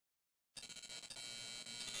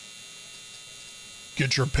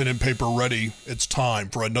Get your pen and paper ready. It's time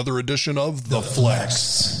for another edition of The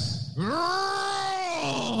Flex.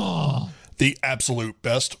 The absolute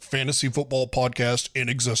best fantasy football podcast in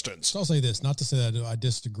existence. So I'll say this, not to say that I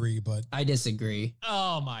disagree, but... I disagree.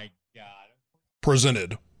 Oh my God.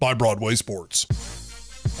 Presented by Broadway Sports.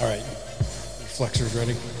 All right, Flexers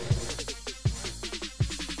ready?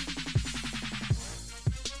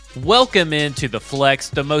 Welcome into The Flex,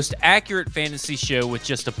 the most accurate fantasy show with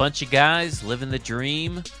just a bunch of guys living the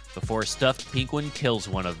dream before a stuffed penguin kills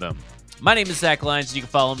one of them. My name is Zach Lyons, and you can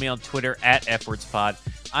follow me on Twitter at FWordsPod.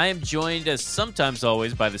 I am joined, as sometimes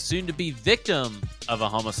always, by the soon-to-be victim of a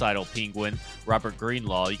homicidal penguin, Robert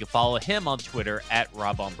Greenlaw. You can follow him on Twitter at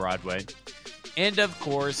RobOnBroadway. And, of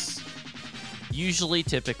course,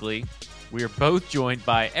 typically, we are both joined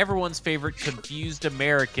by everyone's favorite confused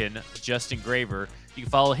American, Justin Graver. You can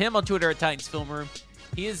follow him on Twitter at Titans Film Room.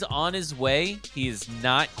 He is on his way. He is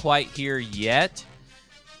not quite here yet.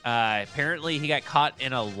 Apparently, he got caught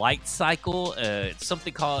in a light cycle. It's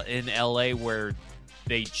something called in LA where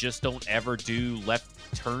they just don't ever do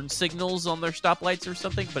left turn signals on their stoplights or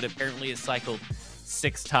something, but apparently it cycled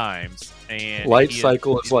 6 times. And light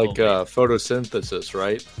cycle is like photosynthesis,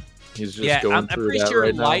 right? He's just going through pretty that sure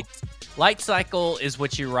right now. Light cycle is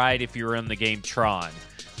what you ride if you're in the game Tron.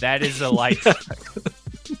 That is a light cycle.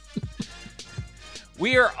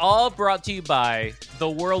 We are all brought to you by the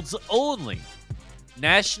world's only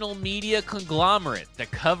national media conglomerate that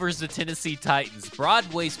covers the Tennessee Titans,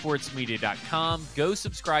 BroadwaySportsMedia.com. Go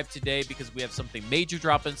subscribe today because we have something major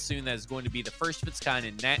dropping soon that is going to be the first of its kind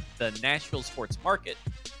in the Nashville sports market.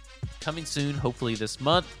 Coming soon, hopefully this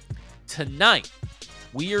month. Tonight,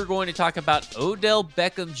 we are going to talk about Odell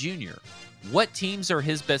Beckham Jr., what teams are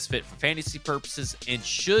his best fit for fantasy purposes, and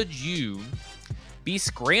should you be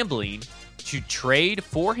scrambling to trade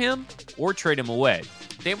for him or trade him away?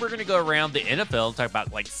 Then we're going to go around the NFL and talk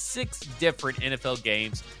about like 6 different NFL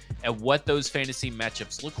games and what those fantasy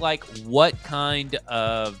matchups look like, what kind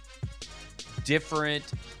of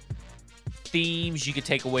different themes you could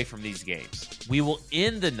take away from these games. We will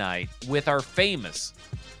end the night with our famous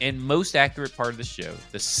and most accurate part of the show,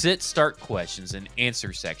 the sit-start questions and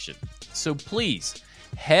answer section. So please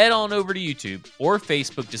head on over to YouTube or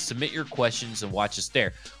Facebook to submit your questions and watch us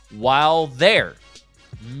there. While there,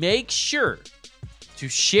 make sure to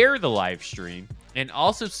share the live stream and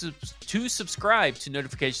also to subscribe to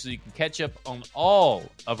notifications so you can catch up on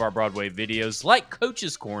all of our Broadway videos like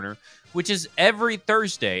Coach's Corner, which is every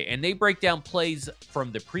Thursday, and they break down plays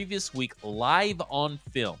from the previous week live on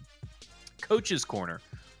film. Coach's Corner,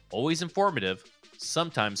 always informative,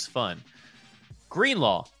 sometimes fun.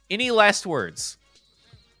 Greenlaw, any last words?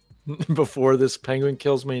 Before this penguin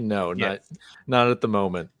kills me? No, Yes. not at the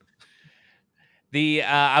moment.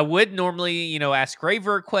 I would normally, ask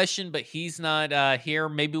Graver a question, but he's not here.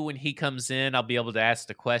 Maybe when he comes in, I'll be able to ask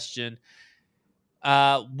the question.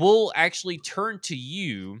 We'll actually turn to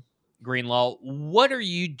you, Greenlaw. What are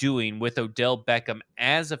you doing with Odell Beckham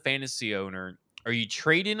as a fantasy owner? Are you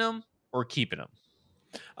trading him or keeping him?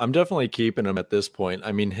 I'm definitely keeping him at this point.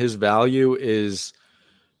 I mean, his value is,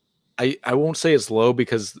 I won't say it's low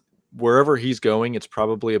because wherever he's going, it's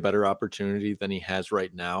probably a better opportunity than he has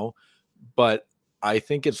right now. But I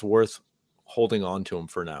think it's worth holding on to him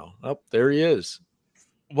for now. Oh, there he is.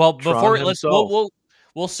 Well, before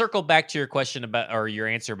we'll circle back to your question about, or your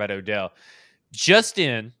answer about Odell.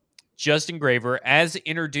 Justin Graver, as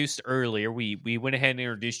introduced earlier, we went ahead and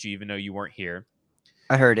introduced you even though you weren't here.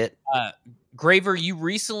 I heard it. Graver, you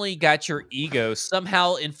recently got your ego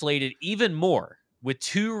somehow inflated even more with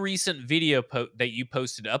 2 recent video that you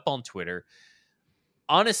posted up on Twitter.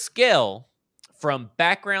 On a scale from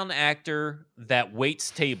background actor that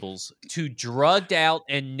waits tables to drugged out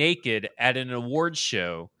and naked at an award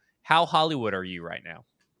show, how Hollywood are you right now?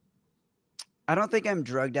 I don't think I'm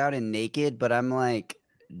drugged out and naked, but I'm like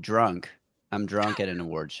drunk. I'm drunk at an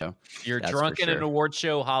award show. You're That's drunk for in an sure. award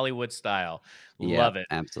show, Hollywood style. Love it.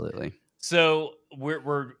 Absolutely. So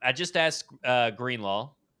I just asked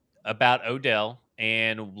Greenlaw about Odell,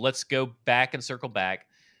 and let's go back and circle back.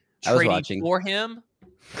 I was Trading watching. for him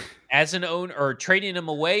as an owner, or trading him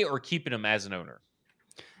away, or keeping him as an owner?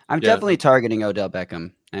 I'm definitely targeting Odell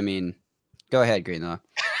Beckham. I mean, go ahead, Greenlaw.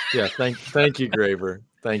 Yeah, thank you, Graver.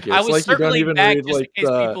 Thank you. I It's was like you don't circling even back read just like in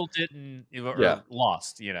case people didn't or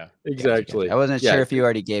lost, Exactly. I wasn't Yeah. sure if you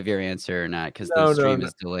already gave your answer or not because No, the stream no.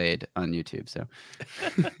 is delayed on YouTube. So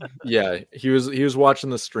Yeah, he was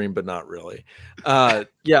watching the stream, but not really. I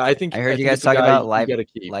think I heard you think guys it's a talk guy about you gotta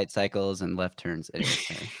keep. light cycles and left turns. Anyway,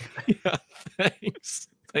 sorry. Yeah,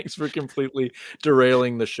 thanks for completely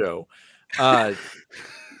derailing the show.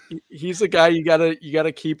 He's a guy you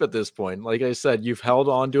gotta keep at this point. Like I said, you've held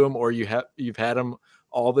on to him, or you've had him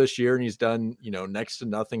all this year, and he's done next to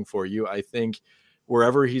nothing for you. I think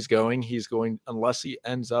wherever he's going, unless he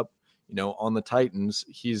ends up on the Titans,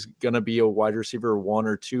 he's gonna be a wide receiver 1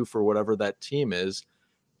 or 2 for whatever that team is,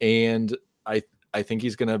 and I think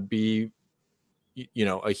he's gonna be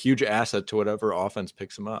a huge asset to whatever offense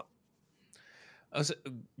picks him up.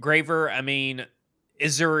 Graver, I mean,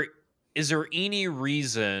 is there any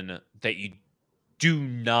reason that you do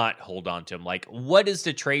not hold on to him? Like, what is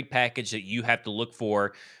the trade package that you have to look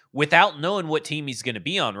for without knowing what team he's going to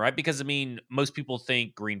be on, right? Because, I mean, most people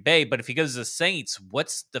think Green Bay, but if he goes to the Saints,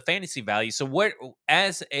 what's the fantasy value? So what,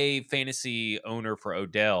 as a fantasy owner for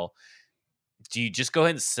Odell, do you just go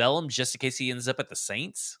ahead and sell him just in case he ends up at the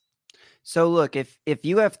Saints? So look, if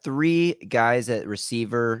you have 3 guys at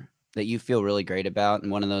receiver that you feel really great about,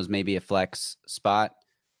 and one of those may be a flex spot,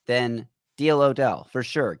 then deal Odell for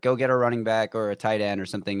sure. Go get a running back or a tight end or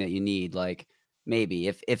something that you need. Like maybe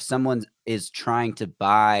if someone is trying to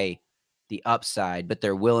buy the upside, but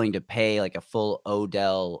they're willing to pay like a full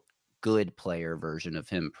Odell good player version of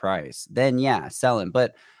him price, then yeah, sell him.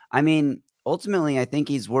 But I mean, ultimately, I think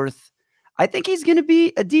he's going to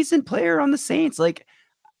be a decent player on the Saints. Like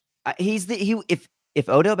if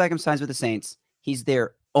Odell Beckham signs with the Saints, he's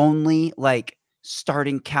their only like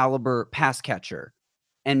starting caliber pass catcher.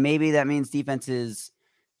 And maybe that means defenses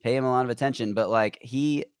pay him a lot of attention, but like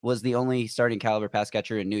he was the only starting caliber pass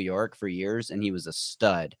catcher in New York for years, and he was a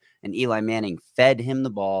stud. And Eli Manning fed him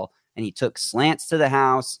the ball, and he took slants to the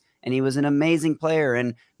house, and he was an amazing player.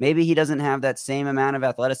 And maybe he doesn't have that same amount of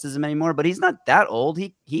athleticism anymore, but he's not that old.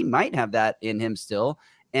 He might have that in him still.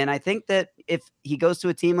 And I think that if he goes to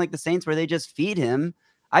a team like the Saints where they just feed him,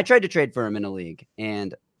 I tried to trade for him in a league,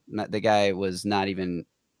 and the guy was not even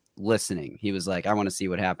listening. He was like, I want to see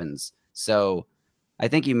what happens. So I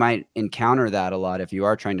think you might encounter that a lot if you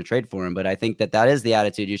are trying to trade for him. But I think that is the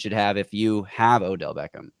attitude you should have if you have Odell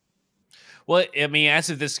Beckham. Well, I mean, as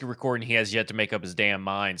of this recording, he has yet to make up his damn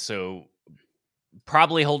mind. So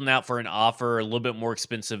probably holding out for an offer a little bit more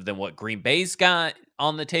expensive than what Green Bay's got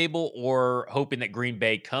on the table, or hoping that Green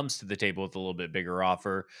Bay comes to the table with a little bit bigger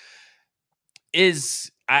offer.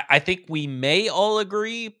 I think we may all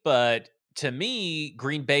agree, but to me,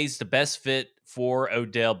 Green Bay's the best fit for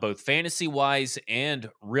Odell, both fantasy-wise and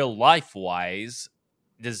real-life-wise.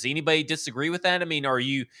 Does anybody disagree with that? I mean, are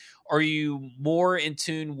you more in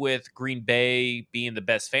tune with Green Bay being the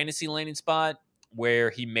best fantasy landing spot, where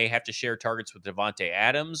he may have to share targets with Devontae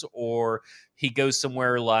Adams, or he goes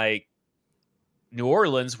somewhere like New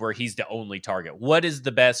Orleans where he's the only target? What is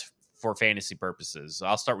the best for fantasy purposes?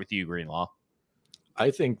 I'll start with you, Greenlaw. I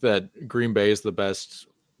think that Green Bay is the best,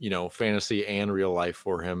 fantasy and real life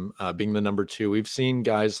for him, being the number 2. We've seen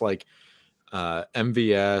guys like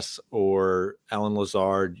MVS or Alan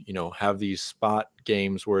Lazard, have these spot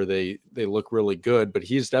games where they look really good, but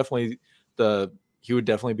he's definitely he would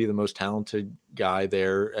definitely be the most talented guy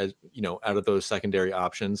there, as out of those secondary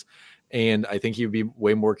options. And I think he would be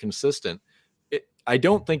way more consistent. I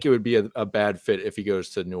don't think it would be a bad fit if he goes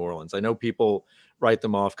to New Orleans. I know people write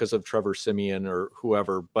them off because of Trevor Siemian or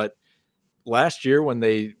whoever, but last year when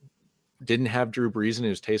they didn't have Drew Brees and it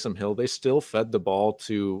was Taysom Hill, they still fed the ball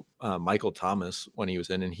to Michael Thomas when he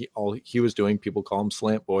was in, and he was doing, people call him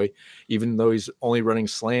slant boy, even though he's only running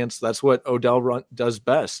slants. That's what Odell does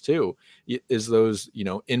best too, is those,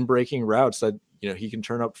 in breaking routes that, he can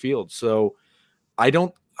turn up field. So I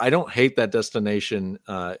don't hate that destination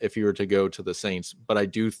if you were to go to the Saints, but I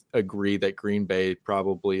do agree that Green Bay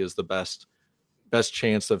probably is the best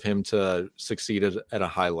chance of him to succeed at a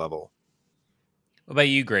high level. What about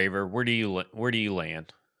you, Graver? Where do you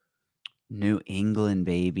land? New England,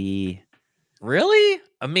 baby. Really?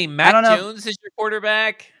 I mean, Mac Jones is your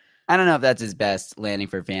quarterback. I don't know if that's his best landing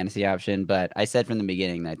for fantasy option, but I said from the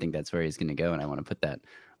beginning that I think that's where he's going to go, and I want to put that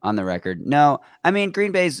on the record. No, I mean,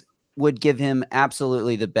 Green Bay's would give him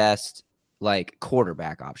absolutely the best like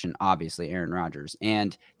quarterback option, obviously Aaron Rodgers.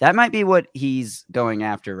 And that might be what he's going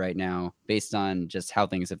after right now based on just how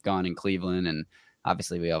things have gone in Cleveland. And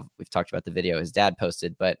obviously we've talked about the video his dad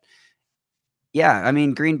posted, but yeah, I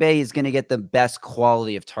mean, Green Bay is going to get the best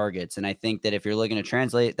quality of targets. And I think that if you're looking to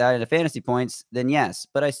translate that into fantasy points, then yes,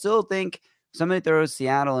 but I still think somebody throws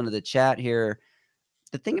Seattle into the chat here.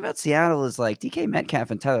 The thing about Seattle is like DK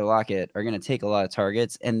Metcalf and Tyler Lockett are going to take a lot of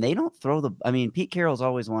targets, and they don't throw Pete Carroll's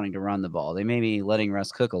always wanting to run the ball. They may be letting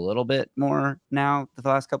Russ cook a little bit more now the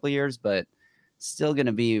last couple of years, but still going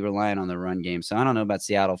to be relying on the run game. So I don't know about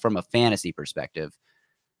Seattle from a fantasy perspective.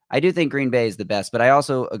 I do think Green Bay is the best, but I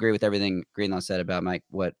also agree with everything Greenlaw said about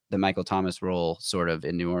what the Michael Thomas role sort of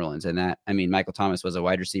in New Orleans. And that, I mean, Michael Thomas was a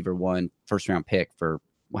wide receiver 1 first-round pick for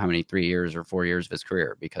how many, 3 years or 4 years of his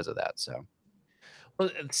career because of that. So, well,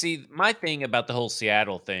 see, my thing about the whole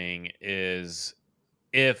Seattle thing is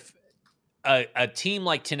if a team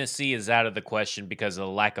like Tennessee is out of the question because of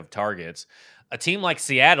the lack of targets, a team like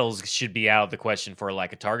Seattle's should be out of the question for a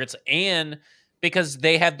lack of targets, and because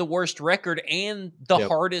they have the worst record and the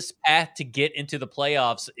hardest path to get into the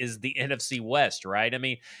playoffs is the NFC West, right? I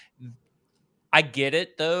mean, I get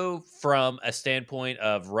it, though, from a standpoint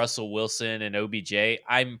of Russell Wilson and OBJ.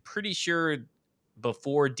 I'm pretty sure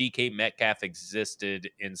before DK Metcalf existed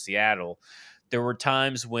in Seattle, there were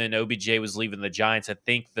times when OBJ was leaving the Giants. I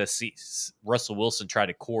think Russell Wilson tried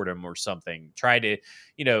to court him or something, try to,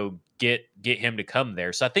 get him to come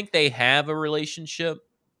there. So I think they have a relationship.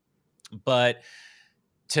 But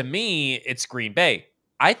to me, it's Green Bay.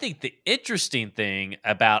 I think the interesting thing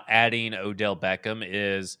about adding Odell Beckham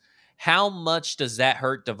is how much does that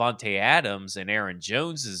hurt Devontae Adams and Aaron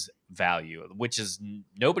Jones's value, which is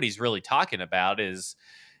nobody's really talking about. Is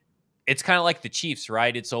it's kind of like the Chiefs,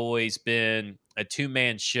 right? It's always been a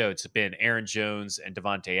two-man show. It's been Aaron Jones and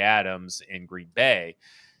Devontae Adams in Green Bay,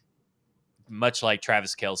 much like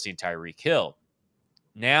Travis Kelce and Tyreek Hill.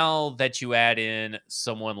 Now that you add in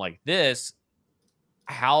someone like this,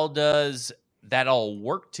 how does that all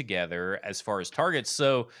work together as far as targets?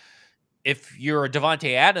 So if you're a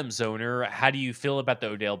Devontae Adams owner, how do you feel about the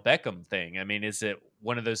Odell Beckham thing? I mean, is it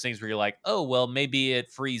one of those things where you're like, oh, well, maybe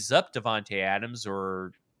it frees up Devontae Adams,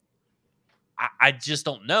 or I just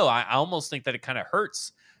don't know. I almost think that it kind of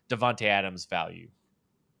hurts Devontae Adams' value.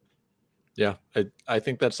 Yeah, I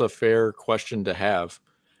think that's a fair question to have.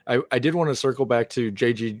 I did want to circle back to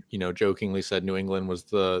JG, jokingly said New England was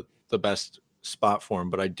the best spot for him,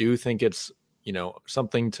 but I do think it's,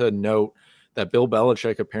 something to note that Bill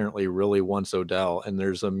Belichick apparently really wants Odell, and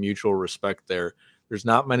there's a mutual respect there. There's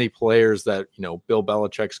not many players that, Bill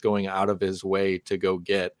Belichick's going out of his way to go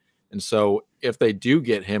get. And so if they do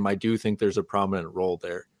get him, I do think there's a prominent role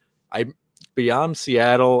there. Beyond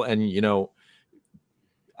Seattle and,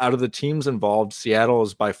 out of the teams involved, Seattle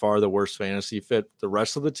is by far the worst fantasy fit. The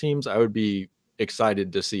rest of the teams, I would be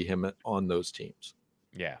excited to see him on those teams.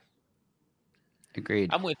 Yeah. Agreed.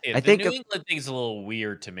 I'm with you. I The think New England thing's a little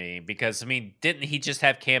weird to me because, I mean, didn't he just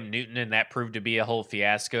have Cam Newton and that proved to be a whole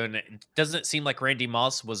fiasco? And it doesn't seem like Randy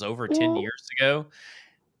Moss was over 10 years ago.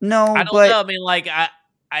 No, I don't but know. I mean, like,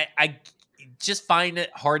 I just find it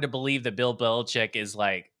hard to believe that Bill Belichick is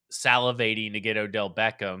like salivating to get Odell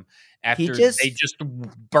Beckham after they just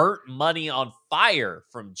burnt money on fire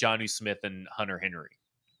from Jonnu Smith and Hunter Henry.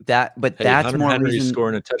 that's Hunter more Henry's reason.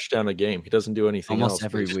 scoring a touchdown a game. He doesn't do anything Almost else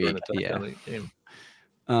every but he's scoring week, a touchdown a game.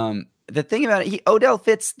 The thing about it, Odell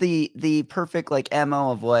fits the perfect like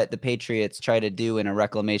MO of what the Patriots try to do in a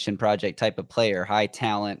reclamation project type of player, high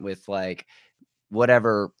talent with like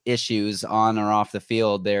whatever issues on or off the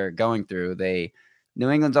field they're going through. New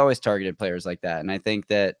England's always targeted players like that. And I think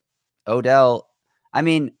that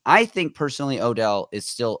I think personally Odell is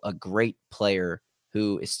still a great player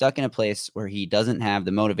who is stuck in a place where he doesn't have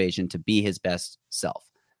the motivation to be his best self.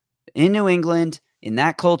 In New England, in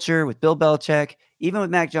that culture with Bill Belichick, even with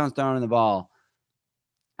Mac Jones throwing the ball,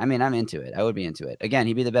 I mean, I'm into it. I would be into it. Again,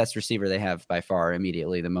 he'd be the best receiver they have by far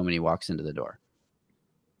immediately the moment he walks into the door.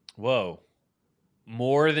 Whoa.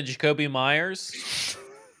 More than Jacoby Myers?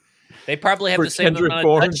 They probably have For the same Kendrick amount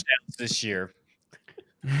Bourne. of touchdowns this year.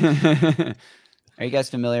 Are you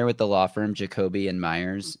guys familiar with the law firm Jacoby and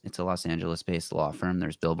Myers? It's a Los Angeles-based law firm.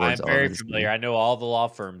 There's billboards I'm all over very the familiar. city. I know all the law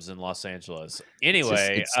firms in Los Angeles.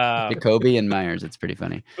 Anyway, It's Jacoby and Myers. It's pretty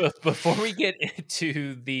funny. before we get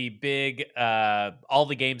into the big, all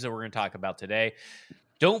the games that we're going to talk about today,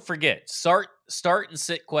 don't forget, start and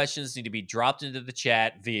sit questions need to be dropped into the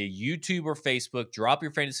chat via YouTube or Facebook. Drop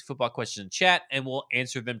your fantasy football questions in chat, and we'll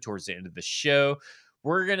answer them towards the end of the show.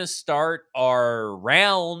 We're going to start our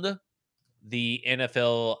round, the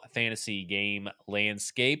NFL fantasy game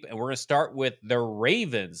landscape, and we're going to start with the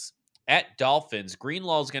Ravens at Dolphins.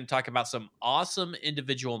 Greenlaw is going to talk about some awesome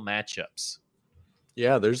individual matchups.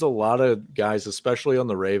 Yeah, there's a lot of guys, especially on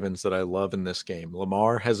the Ravens, that I love in this game.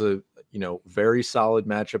 Lamar has a very solid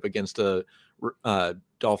matchup against a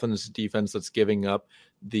Dolphins defense that's giving up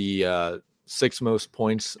the sixth most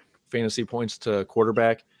fantasy points to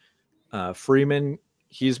quarterback. Freeman,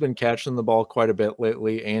 he's been catching the ball quite a bit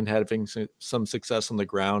lately and having some success on the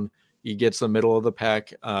ground. He gets a middle of the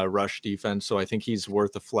pack rush defense, so I think he's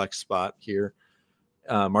worth a flex spot here.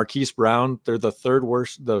 Marquise Brown, they're the third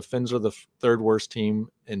worst. The Finns are the third worst team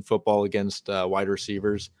in football against wide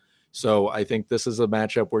receivers. So I think this is a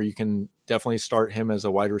matchup where you can definitely start him as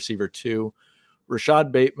a wide receiver 2.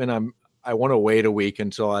 Rashad Bateman, I want to wait a week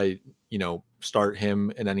until I, start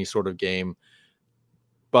him in any sort of game.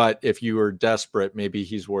 But if you are desperate, maybe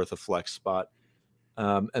he's worth a flex spot.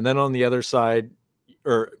 And then on the other side,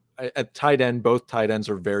 or at tight end, both tight ends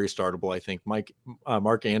are very startable. I think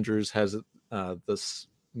Mark Andrews has this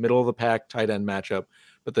middle of the pack tight end matchup,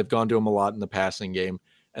 but they've gone to him a lot in the passing game.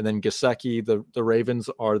 And then Gesicki, the Ravens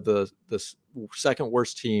are the second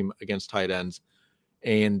worst team against tight ends.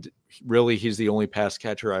 And really, he's the only pass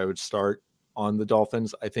catcher I would start on the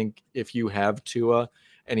Dolphins. I think if you have Tua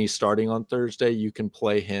and he's starting on Thursday, you can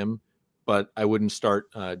play him, but I wouldn't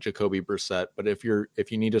start Jacoby Brissett. But if you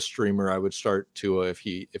need a streamer, I would start Tua if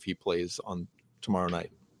he plays on tomorrow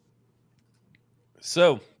night.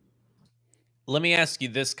 So let me ask you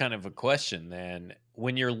this kind of a question then.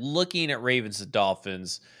 When you're looking at Ravens and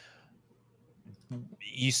Dolphins,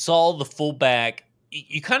 you saw the fullback.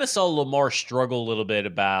 You kind of saw Lamar struggle a little bit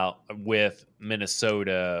with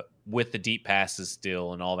Minnesota with the deep passes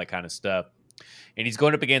still and all that kind of stuff. And he's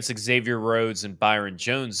going up against Xavier Rhodes and Byron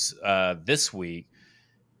Jones this week,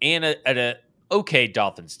 and at a okay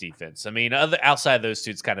Dolphins defense. I mean, outside of those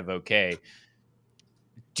two, it's kind of okay.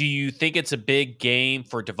 Do you think it's a big game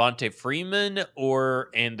for Devontae Freeman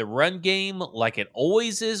and the run game like it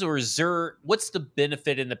always is? Or what's the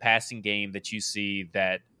benefit in the passing game that you see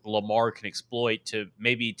that Lamar can exploit to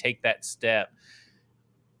maybe take that step?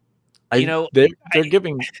 They're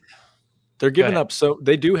giving up. So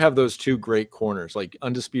they do have those two great corners, like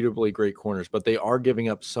undisputably great corners, but they are giving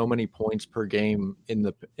up so many points per game in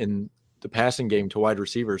the passing game to wide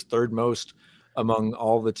receivers, third most among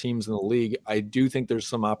all the teams in the league. I do think there's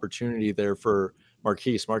some opportunity there for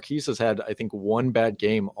Marquise. Marquise has had, I think, one bad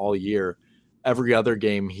game all year. Every other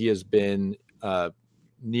game he has been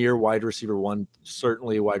near wide receiver 1,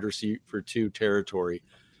 certainly wide receiver 2 territory.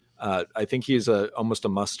 I think he's almost a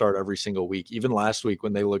must start every single week. Even last week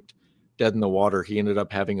when they looked dead in the water, he ended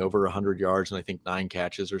up having over 100 yards and I think 9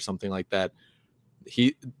 catches or something like that.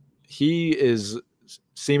 He is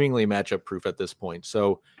seemingly matchup proof at this point.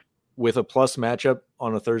 So with a plus matchup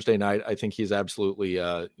on a Thursday night, I think he's absolutely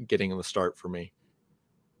getting the start for me.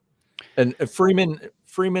 And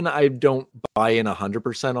Freeman, I don't buy in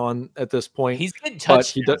 100% on at this point. He's getting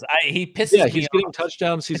touchdowns. He pisses me off. He's getting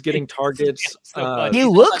touchdowns. He's getting targets. He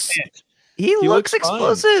looks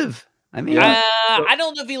explosive. I mean, I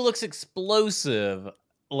don't know if he looks explosive.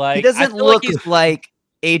 Like he doesn't look like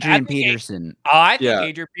Adrian think Peterson. I think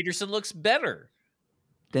Adrian Peterson looks better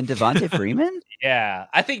than Devontae Freeman. Yeah,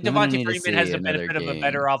 I think Devontae Freeman has the benefit game. of a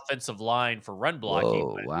better offensive line for run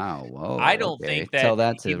blocking. Whoa! I don't think that. Tell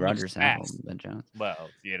that to Rogers Ben Jones. Well,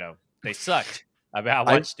 they sucked. I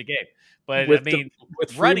watched the game, but with running,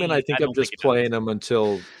 Freeman, I think I'm just playing him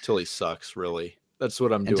until he sucks. Really, that's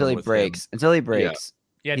what I'm doing. Until he breaks.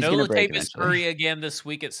 Yeah, no Latavius Murray again this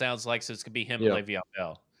week. It sounds like so it's gonna be him and Le'Veon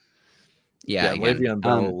Bell. Yeah, Le'Veon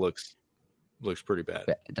Bell looks pretty bad.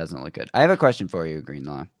 It doesn't look good. I have a question for you,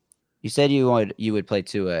 Greenlaw. You said you would play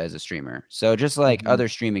Tua as a streamer. So just like other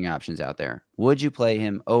streaming options out there, would you play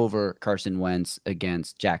him over Carson Wentz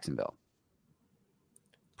against Jacksonville?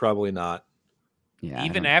 Probably not. Yeah.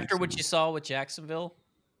 Even after what you saw with Jacksonville?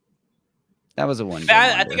 That was a one.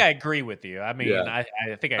 I think I agree with you. I mean, I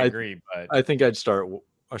think I agree, but I think I'd start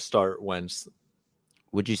Wentz.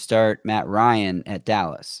 Would you start Matt Ryan at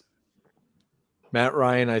Dallas? Matt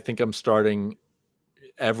Ryan, I think I'm starting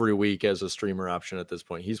every week as a streamer option at this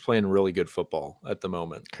point. He's playing really good football at the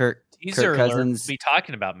moment. Kirk Cousins. We'll be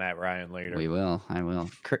talking about Matt Ryan later. We will. I will.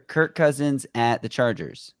 Kirk Cousins at the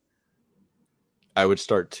Chargers. I would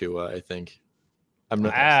start Tua, I think. I'm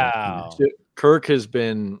not. Wow. Kirk has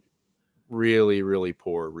been really, really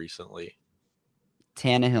poor recently.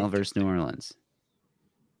 Tannehill versus New Orleans.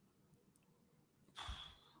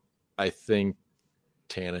 I think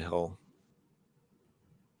Tannehill.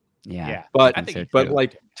 Yeah. But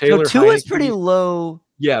like Taylor Tua is pretty low.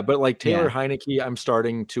 Yeah, but like Taylor Heineke, I'm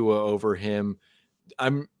starting Tua over him.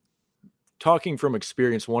 I'm talking from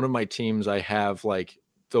experience. One of my teams, I have like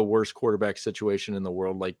the worst quarterback situation in the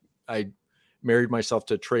world. Like I married myself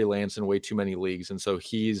to Trey Lance in way too many leagues. And so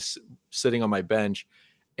he's sitting on my bench.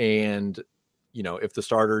 And, if the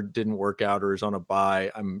starter didn't work out or is on a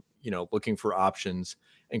bye, I'm, looking for options.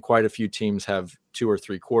 And quite a few teams have 2 or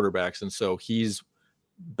 3 quarterbacks. And so he's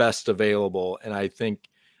best available. And I think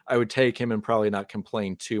I would take him and probably not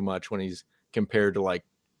complain too much when he's compared to like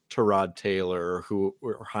Tyrod Taylor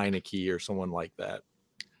or Heineke or someone like that.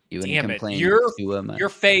 You Damn it. Your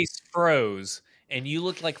face froze. and you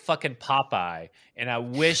look like fucking Popeye. And I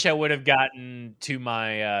wish I would have gotten to my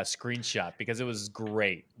screenshot because it was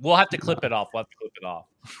great. We'll have to clip it off.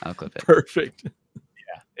 I'll clip it. Perfect.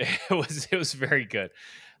 Yeah, it was very good.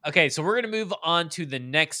 Okay, so we're gonna move on to the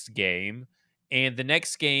next game, and the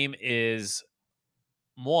next game is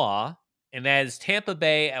moi, and that is Tampa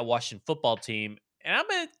Bay at Washington Football Team. And I'm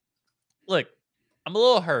a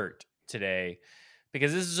little hurt today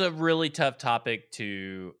because this is a really tough topic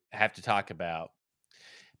to have to talk about.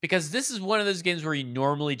 Because this is one of those games where you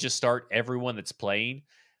normally just start everyone that's playing,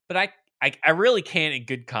 but I really can't in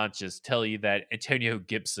good conscience tell you that Antonio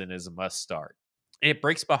Gibson is a must start. And it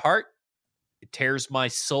breaks my heart. It tears my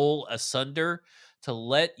soul asunder to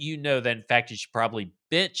let you know that, in fact, you should probably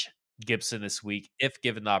bench Gibson this week if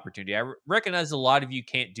given the opportunity. I recognize a lot of you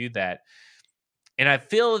can't do that. And I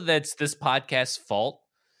feel that's this podcast's fault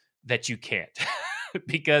that you can't.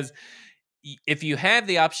 Because if you have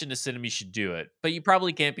the option to sit him, you should do it. But you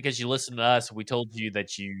probably can't because you listen to us. We told you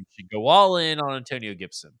that you should go all in on Antonio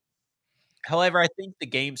Gibson. However, I think the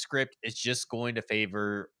game script is just going to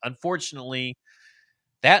favor, unfortunately,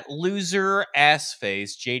 that loser ass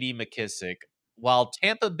face, J.D. McKissick. While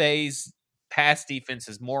Tampa Bay's pass defense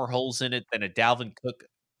has more holes in it than a Dalvin Cook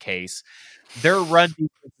case, their run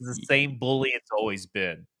defense is the same bully it's always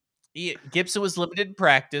been. Gibson was limited in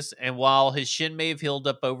practice, and while his shin may have healed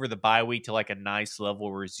up over the bye week to like a nice level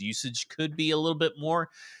where his usage could be a little bit more,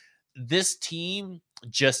 this team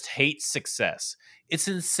just hates success. It's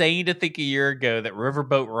insane to think a year ago that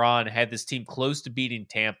Riverboat Ron had this team close to beating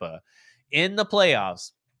Tampa in the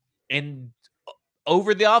playoffs, and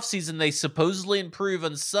over the offseason, they supposedly improve,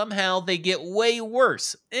 and somehow they get way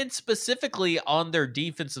worse, and specifically on their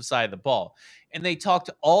defensive side of the ball. And they talked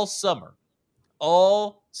all summer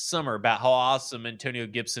about how awesome Antonio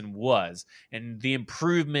Gibson was and the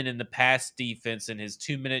improvement in the pass defense and his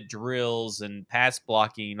 2-minute drills and pass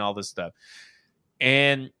blocking and all this stuff.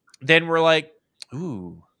 And then we're like,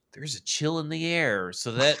 ooh, there's a chill in the air.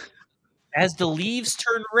 So that as the leaves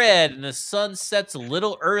turn red and the sun sets a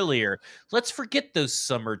little earlier, let's forget those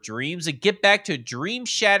summer dreams and get back to a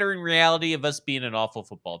dream-shattering reality of us being an awful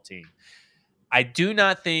football team. I do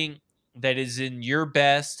not think that is in your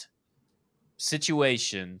best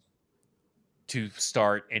situation to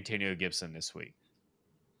start Antonio Gibson this week.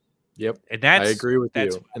 Yep. And I agree with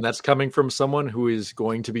you. And that's coming from someone who is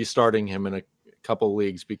going to be starting him in a couple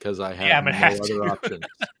leagues because I have no other options.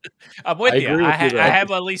 I'm with you. I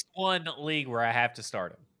have at least one league where I have to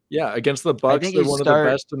start him. Yeah, against the Bucs, they're one of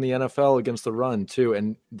the best in the NFL against the run too,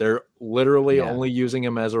 and they're literally only using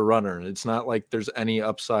him as a runner. It's not like there's any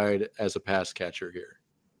upside as a pass catcher here.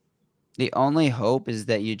 The only hope is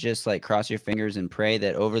that you just like cross your fingers and pray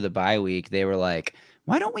that over the bye week they were like,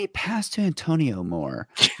 why don't we pass to Antonio more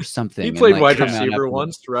or something? He played wide receiver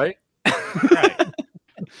once, right? Right.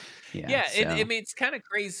 Yeah. I mean, it's kind of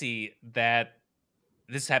crazy that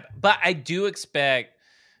this happened, but I do expect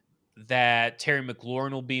that Terry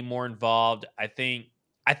McLaurin will be more involved. I think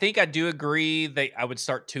I do agree that I would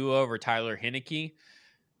start Tua over Tyler Heineke,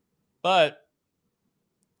 but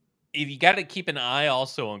if you got to keep an eye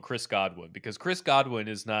also on Chris Godwin, because Chris Godwin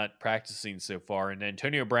is not practicing so far, and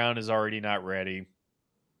Antonio Brown is already not ready.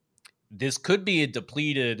 This could be a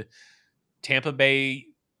depleted Tampa Bay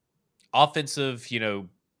offensive,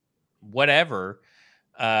 whatever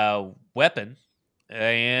weapon.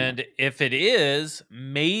 And if it is,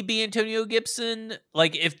 maybe Antonio Gibson,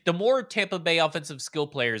 like if the more Tampa Bay offensive skill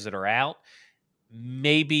players that are out,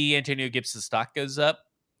 maybe Antonio Gibson's stock goes up.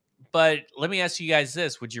 But let me ask you guys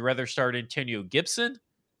this. Would you rather start Antonio Gibson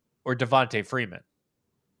or Devontae Freeman?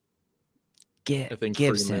 I think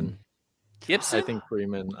Gibson. Gibson? I think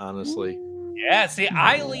Freeman, honestly. Yeah, see,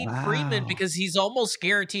 I lean Freeman because he's almost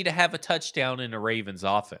guaranteed to have a touchdown in a Ravens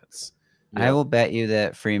offense. Yep. I will bet you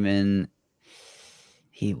that Freeman,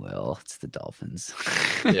 he will. It's the Dolphins.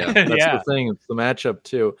 Yeah, that's the thing. It's the matchup,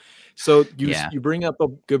 too. So you bring up a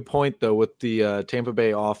good point, though, with the Tampa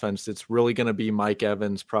Bay offense. It's really going to be Mike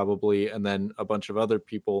Evans probably and then a bunch of other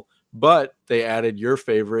people. But they added your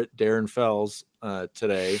favorite, Darren Fells,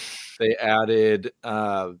 today. They added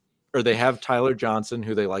they have Tyler Johnson,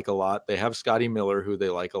 who they like a lot. They have Scotty Miller, who they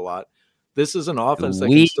like a lot. This is an offense that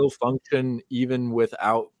can still function even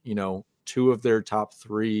without, two of their top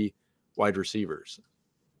three wide receivers.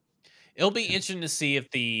 It'll be interesting to see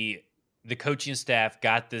if the coaching staff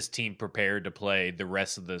got this team prepared to play the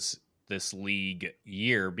rest of this league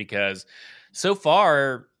year, because so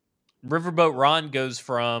far Riverboat Ron goes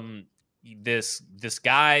from this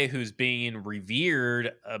guy who's being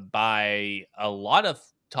revered by a lot of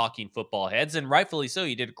talking football heads, and rightfully so.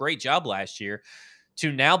 He did a great job last year,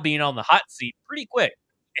 to now being on the hot seat pretty quick.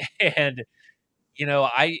 And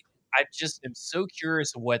I just am so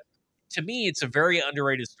curious what. To me, it's a very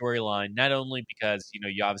underrated storyline. Not only because you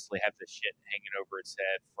obviously have this shit hanging over its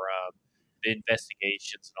head from the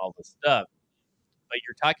investigations and all this stuff, but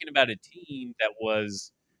you're talking about a team that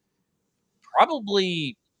was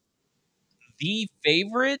probably the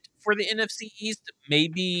favorite for the NFC East,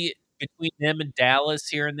 maybe between them and Dallas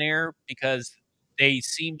here and there, because they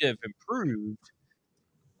seem to have improved.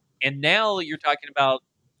 And now you're talking about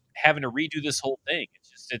having to redo this whole thing.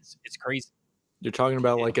 It's crazy. You're talking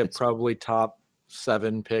about like a It's- probably top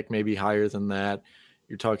 7 pick, maybe higher than that.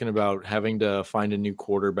 You're talking about having to find a new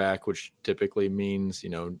quarterback, which typically means,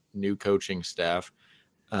 new coaching staff.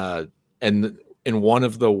 And in one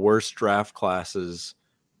of the worst draft classes,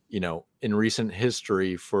 in recent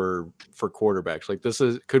history for quarterbacks. Like this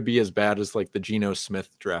could be as bad as like the Geno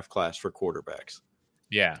Smith draft class for quarterbacks.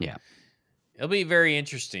 Yeah. Yeah. It'll be very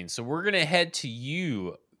interesting. So we're going to head to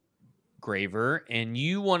you, Graver, and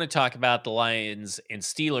you want to talk about the Lions and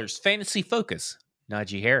Steelers fantasy focus,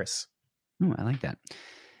 Najee Harris. Ooh, I like that.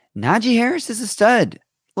 Najee Harris is a stud.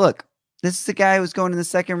 Look, this is the guy who was going in the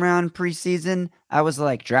second round preseason. I was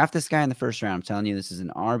like, draft this guy in the first round. I'm telling you, this is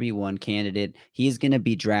an RB1 candidate. He's going to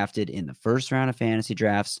be drafted in the first round of fantasy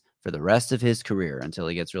drafts for the rest of his career until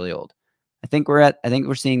he gets really old. I think we're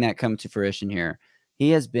seeing that come to fruition here.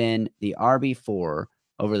 He has been the RB4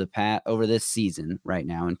 over this season right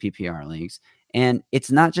now in PPR leagues. And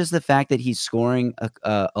it's not just the fact that he's scoring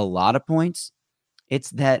a lot of points.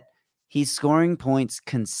 It's that he's scoring points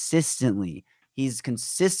consistently. He's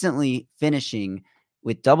consistently finishing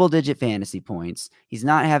with double-digit fantasy points. He's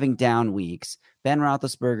not having down weeks. Ben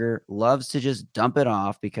Roethlisberger loves to just dump it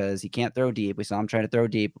off because he can't throw deep. We saw him try to throw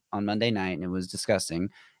deep on Monday night, and it was disgusting.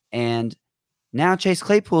 And now Chase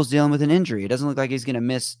Claypool's dealing with an injury. It doesn't look like he's going to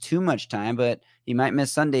miss too much time, but he might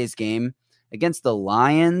miss Sunday's game against the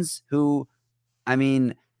Lions, who, I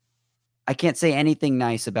mean, I can't say anything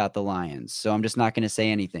nice about the Lions, so I'm just not going to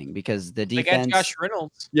say anything because the defense. They got Josh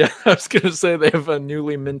Reynolds. Yeah, I was going to say they have a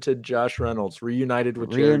newly minted Josh Reynolds reunited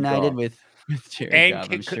with Jared Goff. with Jared Goff,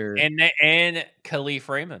 I'm sure. And Khalif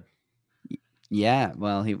Raymond. Yeah,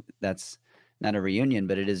 well, that's not a reunion,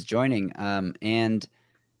 but it is joining. And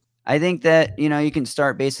I think that, you can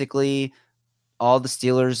start basically all the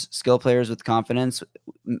Steelers skill players with confidence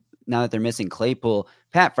now that they're missing Claypool.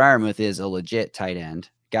 Pat Freiermuth is a legit tight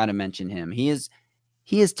end. Got to mention him. He is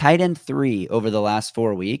tight end 3 over the last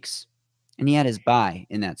 4 weeks, and he had his bye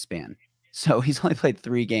in that span. So he's only played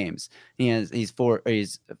 3 games. He's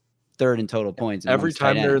third in total points. Every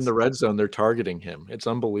time they're in the red zone, they're targeting him. It's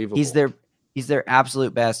unbelievable. He's their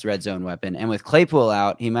absolute best red zone weapon. And with Claypool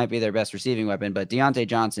out, he might be their best receiving weapon. But Deontay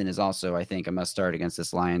Johnson is also, I think, a must start against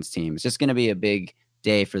this Lions team. It's just going to be a big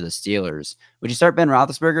day for the Steelers. Would you start Ben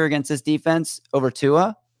Roethlisberger against this defense over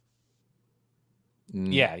Tua?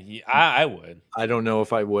 Yeah, I would. I don't know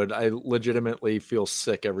if I would. I legitimately feel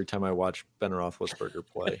sick every time I watch Ben Roethlisberger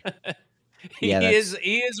play. He is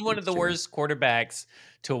one of the worst quarterbacks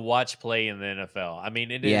to watch play in the NFL. I mean,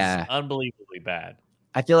 it is unbelievably bad.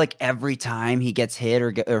 I feel like every time he gets hit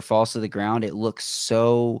or falls to the ground, it looks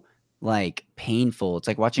so like painful. It's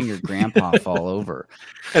like watching your grandpa fall over.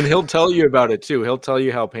 And he'll tell you about it too. He'll tell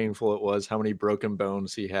you how painful it was, how many broken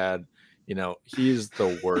bones he had. He's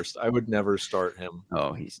the worst. I would never start him.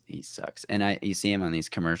 Oh, he sucks. And you see him on these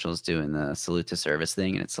commercials doing the salute to service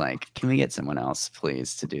thing, and it's like, can we get someone else,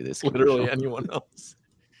 please, to do this? Literally anyone else.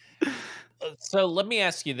 So let me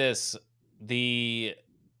ask you this: any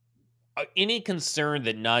concern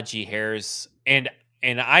that Najee Harris and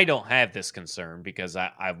I don't have this concern because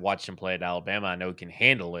I've watched him play at Alabama. I know he can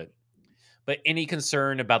handle it. But any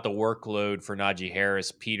concern about the workload for Najee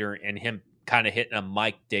Harris, Peter, and him kind of hitting a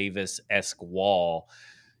Mike Davis-esque wall,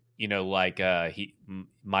 like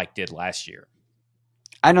Mike did last year?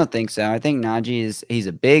 I don't think so. I think Najee he's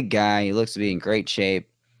a big guy. He looks to be in great shape.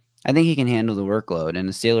 I think he can handle the workload, and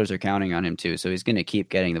the Steelers are counting on him too. So he's going to keep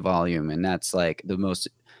getting the volume, and that's like the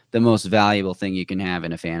most valuable thing you can have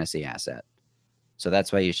in a fantasy asset. So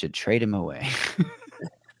that's why you should trade him away.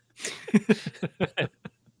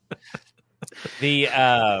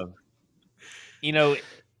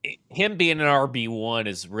 Him being an RB1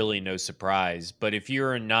 is really no surprise. But if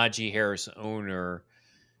you're a Najee Harris owner,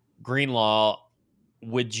 Greenlaw,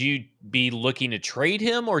 would you be looking to trade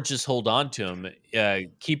him or just hold on to him?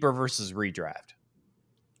 Keeper versus redraft.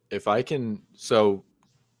 If I can, so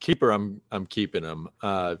keeper, I'm keeping him.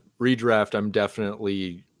 Redraft, I'm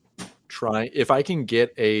definitely trying. If I can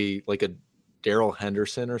get a Darrell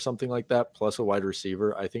Henderson or something like that, plus a wide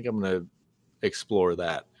receiver, I think I'm going to explore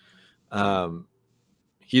that.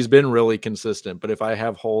 he's been really consistent. But if I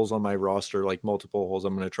have holes on my roster, like multiple holes,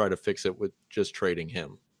 I'm going to try to fix it with just trading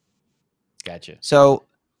him. Gotcha. So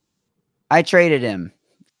I traded him.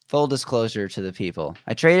 Full disclosure to the people.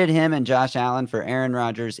 I traded him and Josh Allen for Aaron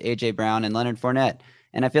Rodgers, A.J. Brown, and Leonard Fournette.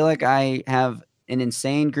 And I feel like I have an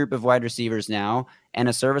insane group of wide receivers now and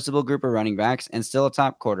a serviceable group of running backs and still a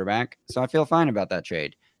top quarterback. So I feel fine about that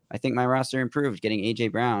trade. I think my roster improved getting A.J.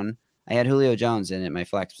 Brown. I had Julio Jones in at my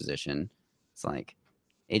flex position. It's like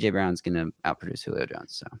A.J. Brown's going to outproduce Julio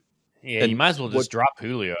Jones. So Yeah, you might as well just drop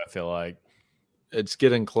Julio, I feel like. It's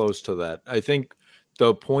getting close to that. I think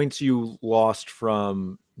the points you lost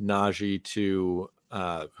from Najee to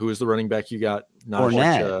who is the running back you got?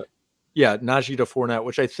 Fournette. Najee to Fournette,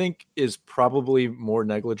 which I think is probably more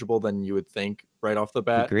negligible than you would think right off the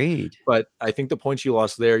bat. Agreed. But I think the points you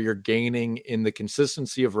lost there, you're gaining in the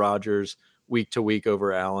consistency of Rodgers week to week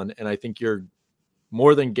over Allen. And I think you're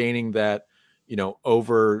more than gaining that,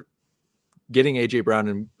 over getting A.J. Brown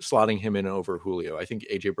and slotting him in over Julio. I think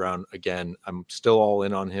A.J. Brown, again, I'm still all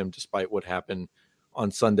in on him despite what happened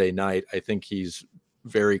on Sunday night. I think he's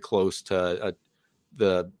very close to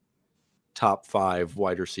the top 5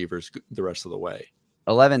 wide receivers the rest of the way.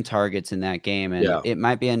 11 targets in that game, and it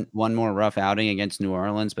might be one more rough outing against New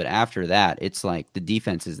Orleans, but after that, it's like the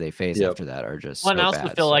defenses they face after that are just well, so I also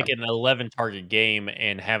bad, feel like an 11 target game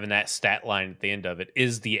and having that stat line at the end of it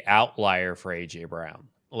is the outlier for A.J. Brown.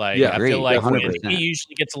 I feel like when he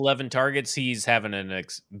usually gets 11 targets, he's having a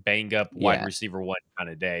banged up wide receiver one kind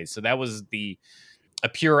of day. So that was a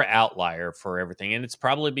pure outlier for everything. And it's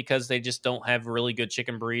probably because they just don't have really good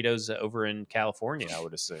chicken burritos over in California, I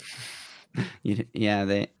would assume.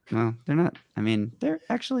 They're not. I mean, they're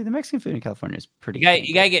actually, the Mexican food in California is pretty good.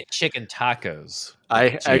 You got to get chicken tacos.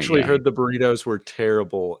 I actually heard the burritos were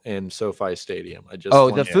terrible in SoFi Stadium.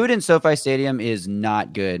 The food in SoFi Stadium is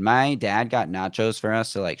not good. My dad got nachos for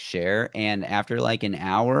us to share. And after an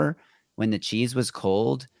hour, when the cheese was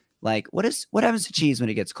cold, what happens to cheese when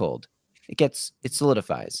it gets cold? It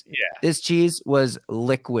solidifies. Yeah. This cheese was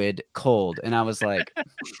liquid cold. And I was like,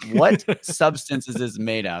 what substance is this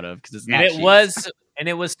made out of? Because it's not cheese. And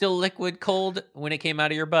it was still liquid cold when it came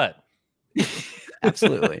out of your butt.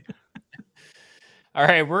 Absolutely. All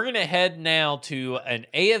right, we're going to head now to an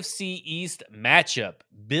AFC East matchup.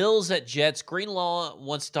 Bills at Jets. Greenlaw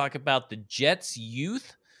wants to talk about the Jets'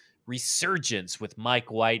 youth resurgence with Mike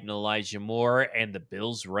White and Elijah Moore and the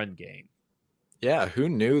Bills' run game. Yeah, who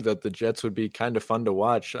knew that the Jets would be kind of fun to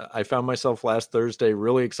watch? I found myself last Thursday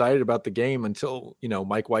really excited about the game until,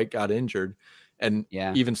 Mike White got injured. And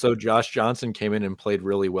even so, Josh Johnson came in and played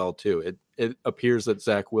really well too. It appears that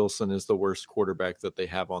Zach Wilson is the worst quarterback that they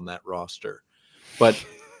have on that roster. But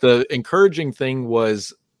the encouraging thing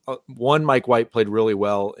was, one, Mike White played really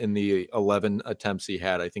well in the 11 attempts he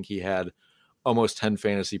had. I think he had almost 10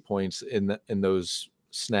 fantasy points in those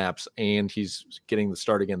snaps, and he's getting the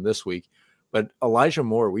start again this week. But Elijah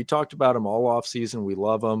Moore, we talked about him all offseason. We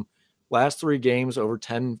love him. Last 3 games, over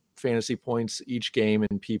 10 fantasy points each game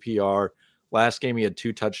in PPR. Last game, he had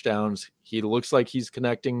 2 touchdowns. He looks like he's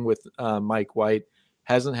connecting with Mike White.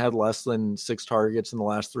 Hasn't had less than 6 targets in the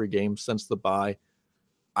last 3 games since the bye.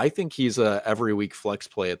 I think he's a every week flex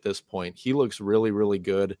play at this point. He looks really, really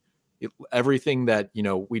good. Everything that,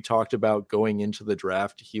 we talked about going into the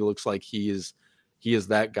draft, he looks like he is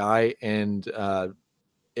that guy. And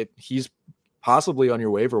he's possibly on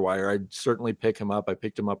your waiver wire. I'd certainly pick him up. I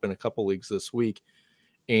picked him up in a couple leagues this week.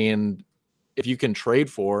 And if you can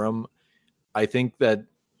trade for him, I think that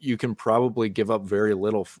you can probably give up very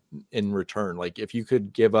little in return. Like if you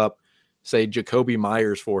could give up, say, Jacoby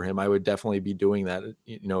Myers for him, I would definitely be doing that,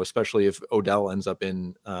 especially if Odell ends up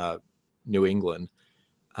in New England.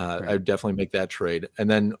 Right. I would definitely make that trade. And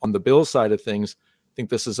then on the Bills side of things, I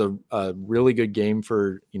think this is a really good game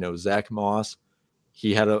for, Zach Moss.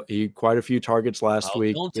 He had quite a few targets last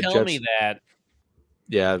week. Don't tell me that.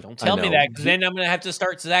 Yeah, don't tell me that, because then I'm going to have to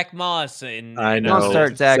start Zach Moss. And I know. Don't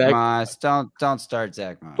start Zach Moss. Don't start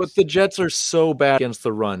Zach Moss. But the Jets are so bad against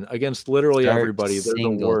the run, against literally everybody. They're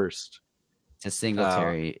the worst. It's a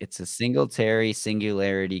Singletary. It's a Singletary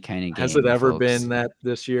singularity kind of game. Has it ever been that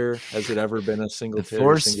this year? Has it ever been a Singletary? The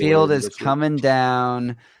force field is coming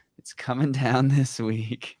down. It's coming down this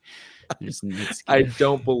week. I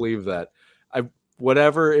don't believe that.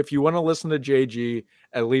 Whatever, if you want to listen to JG,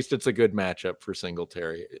 at least it's a good matchup for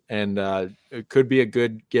Singletary. And it could be a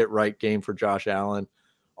good get-right game for Josh Allen,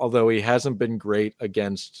 although he hasn't been great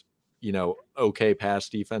against, okay pass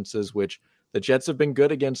defenses, which the Jets have been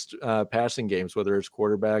good against passing games, whether it's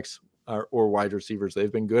quarterbacks or wide receivers.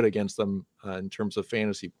 They've been good against them in terms of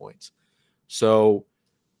fantasy points. So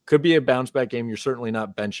could be a bounce-back game. You're certainly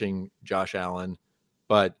not benching Josh Allen,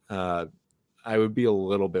 but I would be a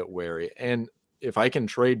little bit wary. And if I can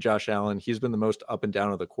trade Josh Allen, he's been the most up and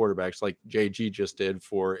down of the quarterbacks, like JG just did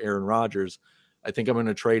for Aaron Rodgers. I think I'm going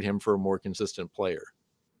to trade him for a more consistent player.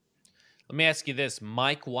 Let me ask you this: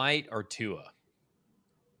 Mike White or Tua?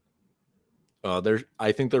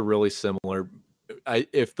 I think they're really similar.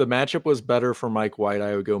 If the matchup was better for Mike White,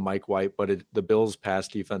 I would go Mike White, but the Bills' pass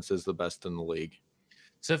defense is the best in the league.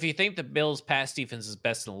 So if you think the Bills' pass defense is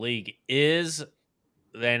best in the league,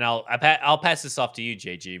 then I'll pass this off to you,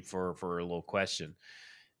 JG, for a little question.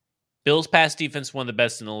 Bills' pass defense, one of the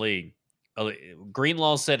best in the league.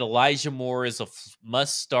 Greenlaw said Elijah Moore is a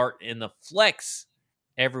must start in the flex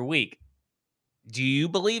every week. Do you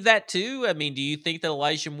believe that too? I mean, do you think that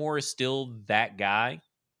Elijah Moore is still that guy?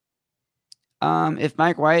 If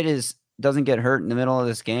Mike White doesn't get hurt in the middle of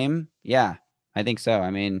this game, yeah, I think so.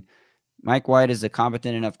 I mean, Mike White is a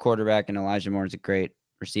competent enough quarterback, and Elijah Moore is a great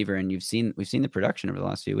receiver. And we've seen the production over the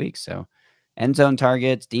last few weeks. So, end zone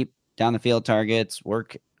targets, deep down the field targets,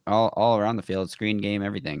 work all around the field, screen game,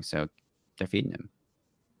 everything. So they're feeding him.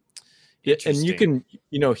 Yeah, and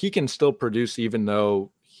he can still produce even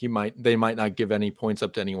though they might not give any points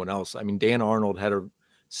up to anyone else. I mean, Dan Arnold had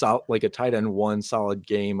a tight end one solid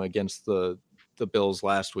game against the Bills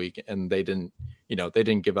last week, and they didn't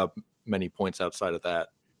give up many points outside of that.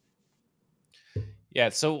 Yeah,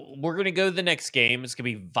 so we're going to go to the next game. It's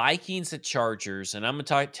going to be Vikings at Chargers, and I'm going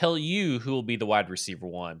to tell you who will be the wide receiver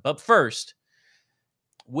one. But first,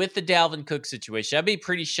 with the Dalvin Cook situation, I'd be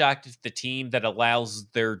pretty shocked if the team that allows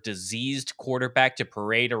their diseased quarterback to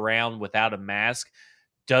parade around without a mask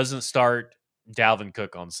doesn't start Dalvin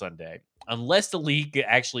Cook on Sunday. Unless the league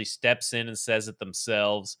actually steps in and says it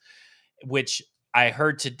themselves, which I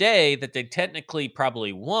heard today that they technically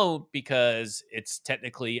probably won't because it's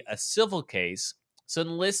technically a civil case. So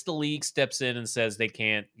unless the league steps in and says they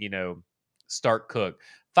can't, start Cook,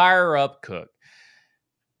 fire up Cook.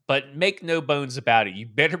 But make no bones about it. You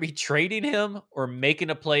better be trading him or making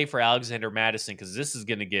a play for Alexander Mattison because this is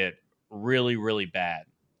going to get really, really bad.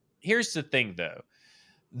 Here's the thing, though.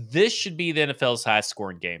 This should be the NFL's highest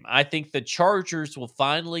scoring game. I think the Chargers will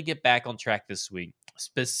finally get back on track this week.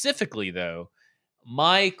 Specifically, though,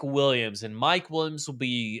 Mike Williams. And Mike Williams will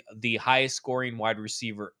be the highest scoring wide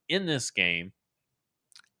receiver in this game.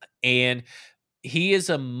 And he is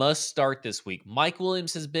a must start this week. Mike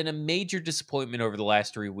Williams has been a major disappointment over the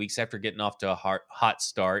last 3 weeks after getting off to a hot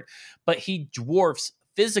start. But he dwarfs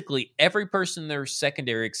physically every person in their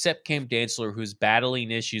secondary except Cam Dantzler, who's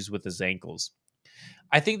battling issues with his ankles.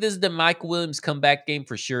 I think this is the Mike Williams comeback game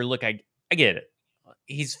for sure. Look, I get it.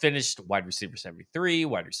 He's finished wide receiver 73,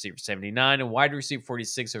 wide receiver 79, and wide receiver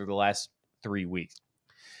 46 over the last 3 weeks.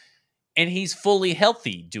 And he's fully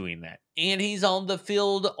healthy doing that. And he's on the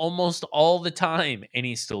field almost all the time, and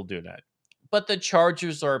he's still doing that. But the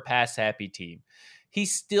Chargers are a pass-happy team. He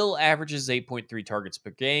still averages 8.3 targets per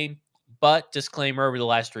game. But, disclaimer, over the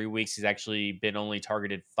last 3 weeks, he's actually been only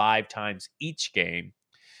targeted 5 times each game.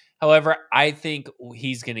 However, I think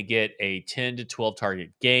he's going to get a 10 to 12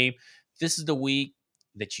 target game. This is the week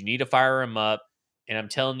that you need to fire him up. And I'm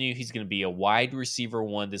telling you, he's going to be a wide receiver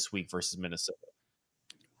one this week versus Minnesota.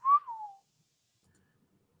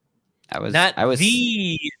 I was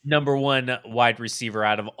the number one wide receiver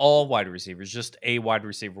out of all wide receivers, just a wide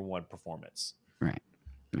receiver one performance. Right.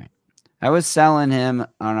 I was selling him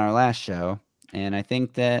on our last show, and I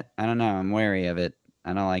think that, I don't know, I'm wary of it.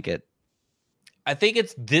 I don't like it. I think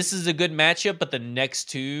this is a good matchup, but the next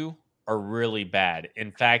two are really bad.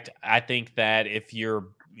 In fact, I think that if your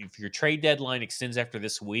trade deadline extends after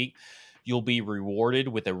this week, you'll be rewarded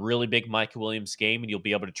with a really big Mike Williams game, and you'll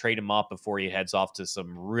be able to trade him off before he heads off to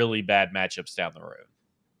some really bad matchups down the road.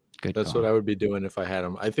 Good That's call. what I would be doing if I had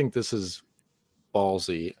him. I think this is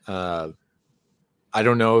ballsy. I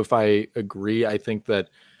don't know if I agree. I think that,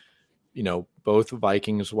 both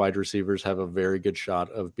Vikings wide receivers have a very good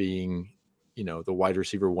shot of being, the wide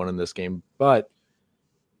receiver one in this game. But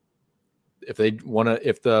if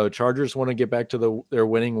the Chargers want to get back to their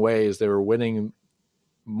winning ways, they were winning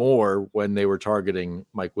more when they were targeting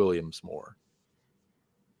Mike Williams more.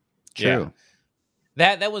 True.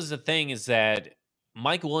 Yeah. That was the thing, is that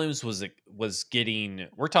Mike Williams was getting,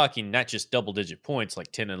 we're talking not just double digit points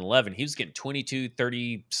like 10 and 11. He was getting 22,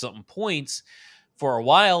 30 something points for a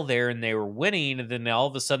while there, and they were winning. And then all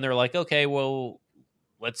of a sudden they're like, okay, well,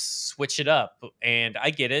 let's switch it up. And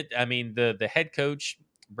I get it. I mean, the head coach,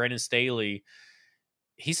 Brandon Staley,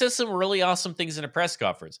 he says some really awesome things in a press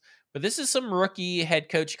conference. But this is some rookie head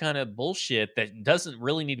coach kind of bullshit that doesn't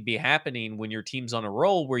really need to be happening when your team's on a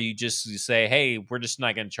roll, where you say, hey, we're just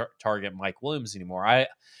not going to target Mike Williams anymore. I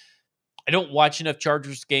don't watch enough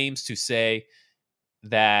Chargers games to say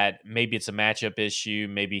that maybe it's a matchup issue,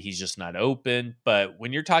 maybe he's just not open. But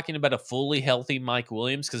when you're talking about a fully healthy Mike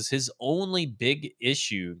Williams, because his only big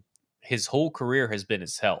issue his whole career has been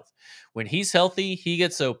his health. When he's healthy, he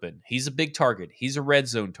gets open. He's a big target. He's a red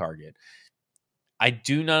zone target. I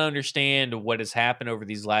do not understand what has happened over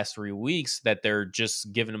these last 3 weeks that they're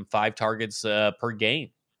just giving him 5 targets per game.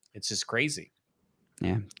 It's just crazy.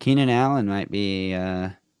 Yeah, Keenan Allen might be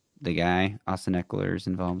the guy. Austin Eckler's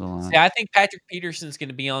involved a lot. See, I think Patrick Peterson's going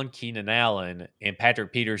to be on Keenan Allen, and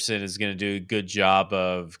Patrick Peterson is going to do a good job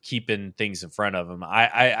of keeping things in front of him.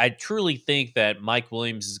 I truly think that Mike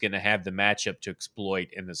Williams is going to have the matchup to exploit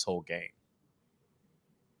in this whole game.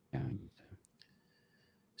 Yeah.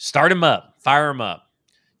 Start him up. Fire him up.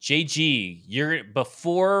 JG,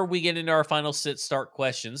 before we get into our final start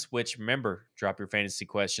questions, which remember, drop your fantasy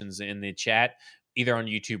questions in the chat, either on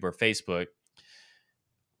YouTube or Facebook.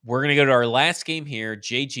 We're going to go to our last game here.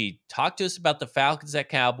 JG, talk to us about the Falcons at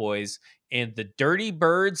Cowboys and the Dirty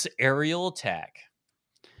Birds aerial attack.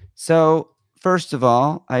 So, first of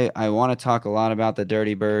all, I want to talk a lot about the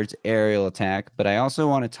Dirty Birds aerial attack, but I also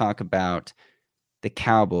want to talk about the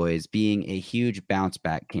Cowboys being a huge bounce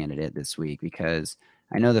back candidate this week, because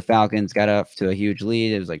I know the Falcons got up to a huge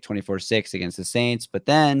lead. It was like 24-6 against the Saints, but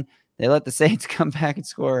then they let the Saints come back and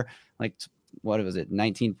score like, what was it,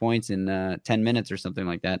 19 points in 10 minutes or something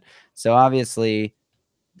like that. So obviously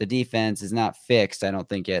the defense is not fixed, I don't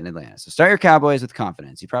think, yet in Atlanta. So start your Cowboys with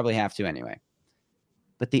confidence. You probably have to anyway.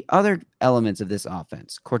 But the other elements of this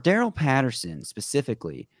offense, Cordarrelle Patterson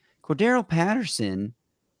specifically,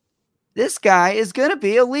 this guy is going to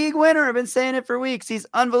be a league winner. I've been saying it for weeks. He's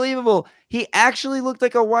unbelievable. He actually looked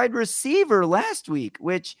like a wide receiver last week,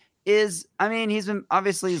 which is, I mean, he's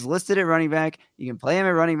listed at running back. You can play him at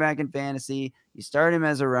running back in fantasy. You start him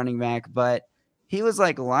as a running back, but he was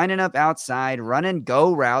like lining up outside, running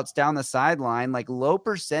go routes down the sideline, like low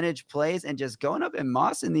percentage plays, and just going up and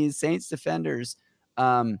mossing these Saints defenders.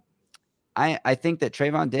 I think that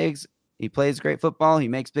Trayvon Diggs, he plays great football. He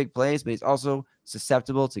makes big plays, but he's also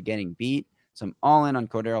susceptible to getting beat. So I'm all in on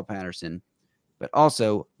Cordarrelle Patterson. But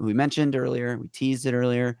also, we mentioned earlier, we teased it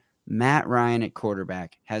earlier, Matt Ryan at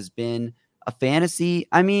quarterback has been a fantasy.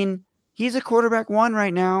 I mean, he's a quarterback one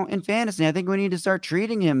right now in fantasy. I think we need to start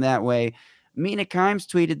treating him that way. Mina Kimes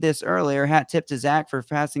tweeted this earlier. Hat tip to Zach for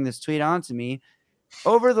passing this tweet on to me.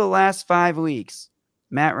 Over the last 5 weeks,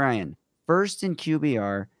 Matt Ryan, first in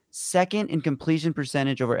QBR, second in completion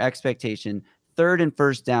percentage over expectation, third in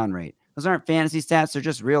first down rate. Those aren't fantasy stats. They're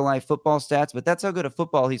just real life football stats, but that's how good a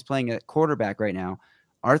football he's playing at quarterback right now.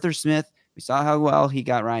 Arthur Smith, we saw how well he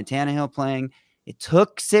got Ryan Tannehill playing. It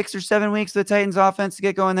took 6 or 7 weeks for the Titans offense to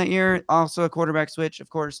get going that year. Also a quarterback switch, of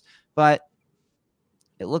course, but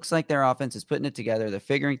it looks like their offense is putting it together. They're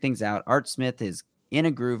figuring things out. Art Smith is in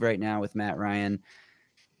a groove right now with Matt Ryan.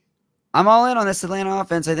 I'm all in on this Atlanta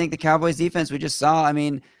offense. I think the Cowboys defense we just saw. I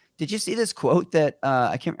mean, did you see this quote that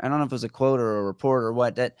I don't know if it was a quote or a report or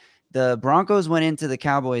what, that the Broncos went into the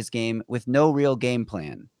Cowboys game with no real game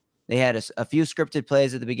plan. They had a few scripted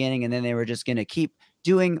plays at the beginning, and then they were just going to keep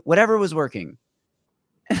doing whatever was working.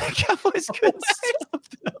 And the Cowboys couldn't stop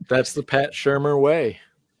them. That's the Pat Shurmur way.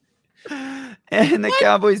 And the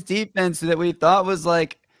Cowboys defense that we thought was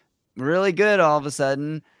like really good all of a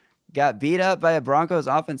sudden got beat up by a Broncos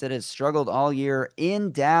offense that has struggled all year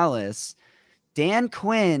in Dallas. Dan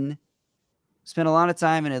Quinn spent a lot of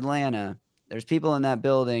time in Atlanta. There's people in that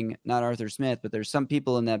building, not Arthur Smith, but there's some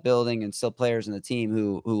people in that building and still players in the team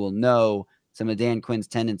who will know some of Dan Quinn's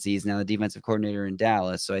tendencies, now the defensive coordinator in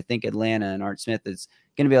Dallas. So I think Atlanta and Art Smith is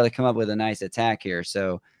going to be able to come up with a nice attack here.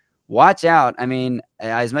 So watch out. I mean,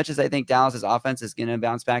 as much as I think Dallas's offense is going to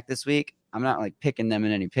bounce back this week, I'm not like picking them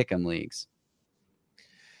in any pick'em leagues.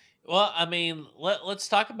 Well, I mean, let's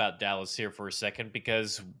talk about Dallas here for a second,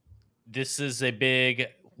 because this is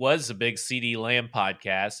was a big CD Lamb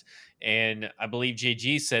podcast. And I believe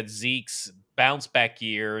JG said Zeke's bounce back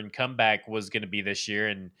year and comeback was going to be this year.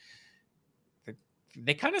 And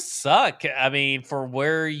they kind of suck. I mean, for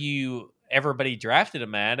where everybody drafted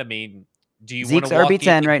him at. I mean, do you want Zeke's to walk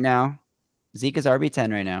RB10 right now? Zeke is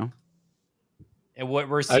RB10 right now. And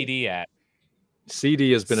where's CD at?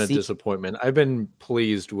 CD has been a disappointment. I've been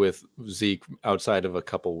pleased with Zeke outside of a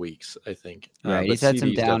couple weeks, I think. Right, he's had CD's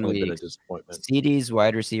some down definitely been a weeks. disappointment. CD's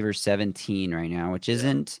wide receiver 17 right now, which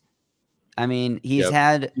isn't. I mean, he's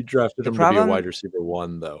had. You drafted him to be a wide receiver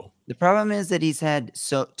 1, though. The problem is that he's had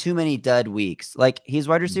too many dud weeks. Like, he's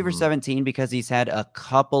wide receiver 17 because he's had a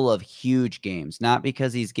couple of huge games, not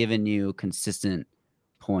because he's given you consistent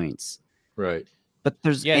points. Right. But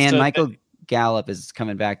Michael Gallup is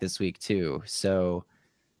coming back this week too, so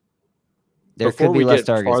there could be less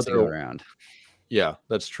targets to go around. Yeah,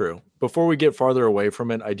 that's true. Before we get farther away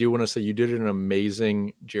from it, I do want to say you did an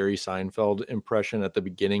amazing Jerry Seinfeld impression at the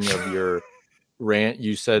beginning of your rant.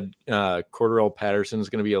 You said Cordarrelle Patterson is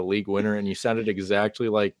going to be a league winner, and you sounded exactly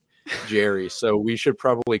like Jerry. So we should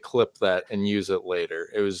probably clip that and use it later.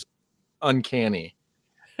 It was uncanny.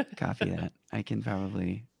 Copy that. I can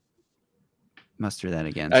probably muster that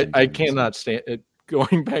again. I cannot stand it.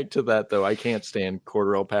 Going back to that, though, I can't stand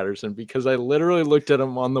Cordarrelle Patterson because I literally looked at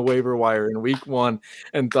him on the waiver wire in week 1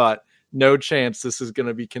 and thought, no chance this is going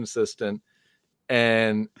to be consistent.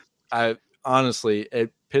 And I honestly,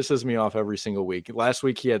 it pisses me off every single week. Last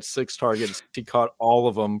week, he had 6 targets. He caught all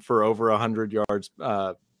of them for over 100 yards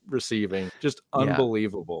receiving. Just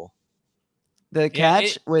unbelievable. The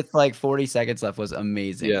catch with like 40 seconds left was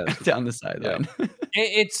amazing down the sideline. Yeah.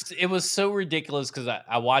 It was so ridiculous because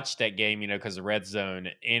I watched that game, because of Red Zone,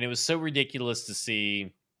 and it was so ridiculous to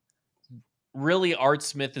see. Really, Art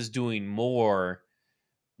Smith is doing more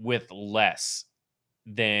with less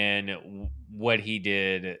than what he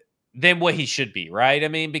did, than what he should be, right? I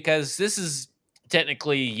mean, because this is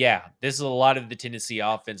technically, this is a lot of the Tennessee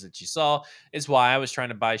offense that you saw. Is why I was trying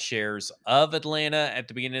to buy shares of Atlanta at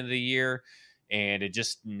the beginning of the year, and it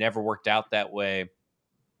just never worked out that way.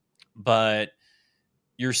 But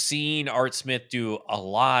you're seeing Art Smith do a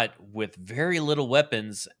lot with very little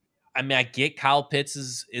weapons. I mean, I get Kyle Pitts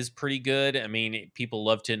is pretty good. I mean, people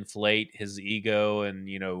love to inflate his ego and,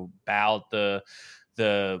 bow at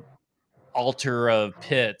the altar of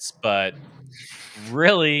Pitts, but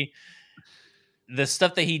really the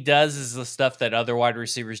stuff that he does is the stuff that other wide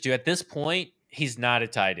receivers do. At this point, he's not a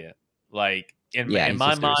tight end. Like in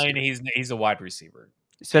my mind, he's a wide receiver.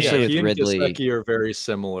 Especially with Ridley. And Gesicki are very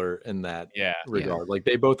similar in that regard. Like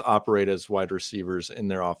they both operate as wide receivers in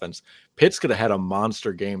their offense. Pitts could have had a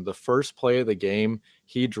monster game. The first play of the game,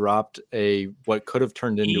 he dropped what could have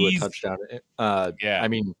turned into a touchdown. I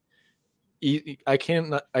mean, I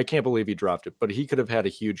can't believe he dropped it, but he could have had a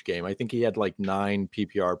huge game. I think he had like 9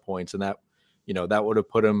 PPR points, and that that would have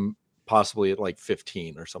put him possibly at like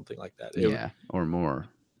 15 or something like that. Or more.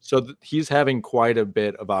 So he's having quite a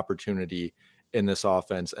bit of opportunity in this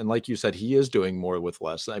offense. And like you said, he is doing more with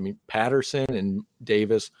less. I mean, Patterson and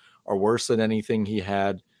Davis are worse than anything he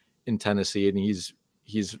had in Tennessee, and he's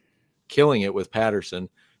killing it with Patterson.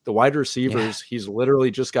 The wide receivers, he's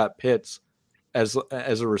literally just got Pitts as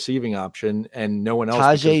a receiving option and no one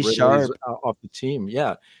else. Tajay Sharp off the team.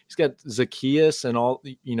 Yeah. He's got Zacchaeus and all,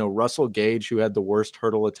 Russell Gage, who had the worst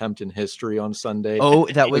hurdle attempt in history on Sunday. Oh,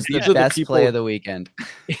 that was the best play of the weekend.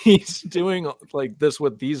 He's doing like this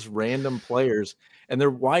with these random players and they're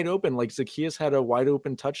wide open. Like Zacchaeus had a wide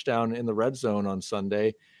open touchdown in the red zone on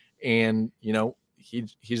Sunday. And,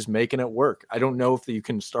 he's making it work. I don't know if you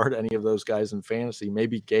can start any of those guys in fantasy,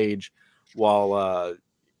 maybe Gage while,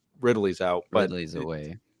 Ridley's out, but Ridley's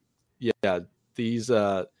away. Yeah, these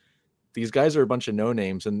guys are a bunch of no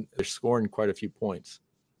names, and they're scoring quite a few points.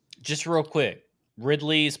 Just real quick,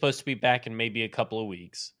 Ridley is supposed to be back in maybe a couple of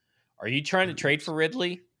weeks. Are you trying to trade for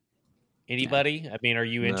Ridley? Anybody? I mean, are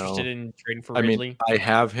you interested in trading for Ridley? Mean, I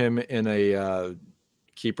have him in a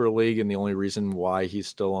keeper league, and the only reason why he's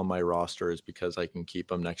still on my roster is because I can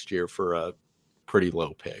keep him next year for a pretty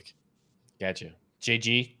low pick. Gotcha.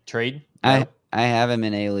 JG, trade? I have him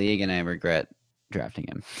in a league, and I regret drafting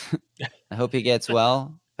him. I hope he gets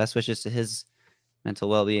well. Best wishes to his mental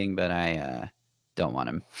well-being, but I don't want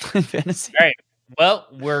him in fantasy. All right. Well,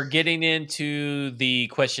 we're getting into the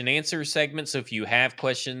question answer segment. So if you have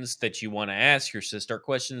questions that you want to ask, your start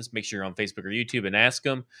questions, make sure you're on Facebook or YouTube and ask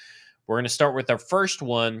them. We're going to start with our first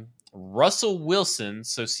one. Russell Wilson,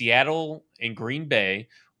 so Seattle and Green Bay,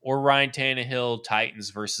 or Ryan Tannehill, Titans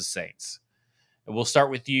versus Saints. We'll start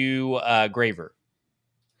with you, Graver.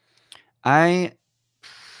 I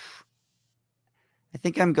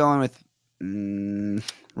think I'm going with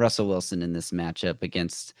Russell Wilson in this matchup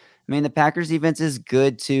against. I mean, the Packers defense is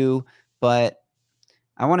good too, but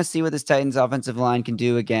I want to see what this Titans offensive line can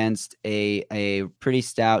do against a pretty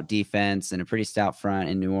stout defense and a pretty stout front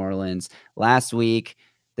in New Orleans. Last week,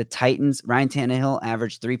 the Titans, Ryan Tannehill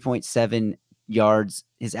averaged 3.7 yards.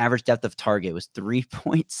 His average depth of target was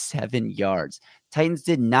 3.7 yards. Titans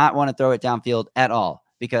did not want to throw it downfield at all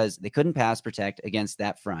because they couldn't pass protect against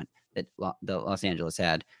that front that the Los Angeles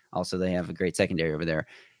had. Also, they have a great secondary over there.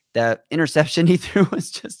 The interception he threw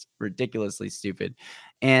was just ridiculously stupid.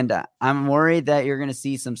 And I'm worried that you're going to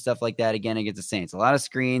see some stuff like that again against the Saints. A lot of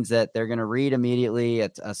screens that they're going to read immediately.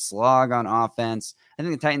 It's a slog on offense. I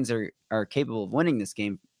think the Titans are capable of winning this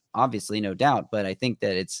game, obviously, no doubt. But I think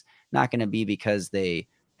that it's not going to be because they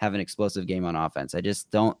have an explosive game on offense. I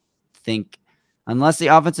just don't think, unless the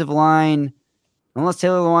offensive line unless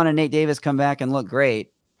Taylor Lewan and Nate Davis come back and look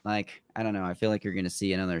great, like, I don't know. I feel like you're going to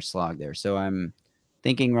see another slog there. So I'm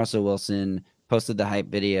thinking Russell Wilson posted the hype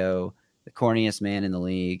video, the corniest man in the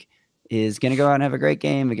league, is going to go out and have a great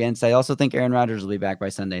game against. I also think Aaron Rodgers will be back by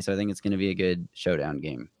Sunday. So I think it's going to be a good showdown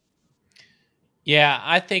game. Yeah,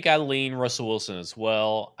 I think I lean Russell Wilson as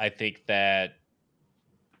well. I think that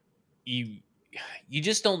you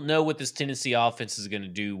just don't know what this Tennessee offense is going to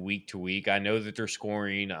do week to week. I know that they're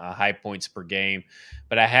scoring high points per game,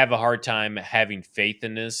 but I have a hard time having faith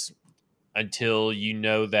in this until you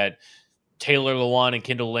know that Taylor Lewan and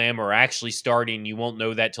Kendall Lamb are actually starting. You won't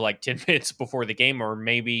know that till like 10 minutes before the game, or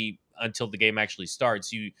maybe until the game actually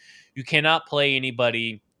starts. You cannot play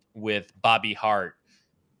anybody with Bobby Hart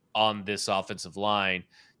on this offensive line.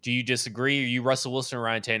 Do you disagree? Are you Russell Wilson or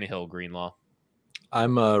Ryan Tannehill, Greenlaw?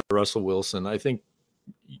 I'm Russell Wilson. I think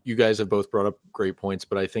you guys have both brought up great points,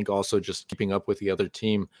 but I think also just keeping up with the other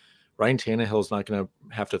team, Ryan Tannehill is not going to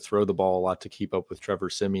have to throw the ball a lot to keep up with Trevor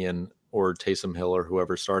Siemian or Taysom Hill or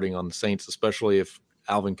whoever's starting on the Saints, especially if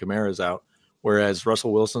Alvin Kamara is out. Whereas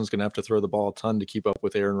Russell Wilson's going to have to throw the ball a ton to keep up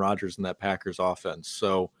with Aaron Rodgers and that Packers offense.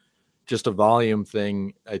 So just a volume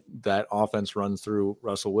thing, that offense runs through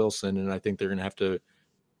Russell Wilson, and I think they're going to have to,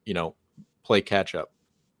 play catch up.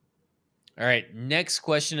 All right. Next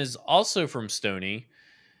question is also from Stoney.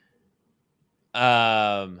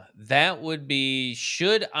 That would be,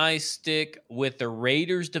 should I stick with the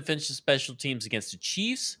Raiders defensive special teams against the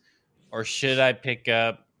Chiefs, or should I pick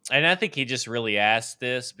up, and I think he just really asked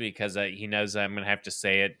this because he knows I'm going to have to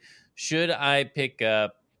say it. Should I pick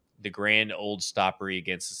up the Grand Old Stoppery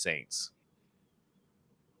against the Saints?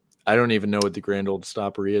 I don't even know what the Grand Old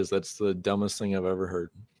Stoppery is. That's the dumbest thing I've ever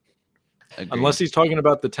heard. Agreed. Unless he's talking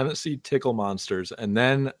about the Tennessee Tickle Monsters. And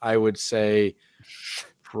then I would say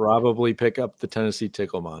probably pick up the Tennessee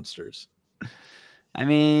Tickle Monsters. I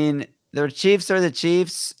mean, the Chiefs are the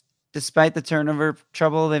Chiefs, despite the turnover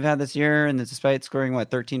trouble they've had this year, and despite scoring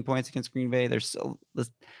 13 points against Green Bay. They're still.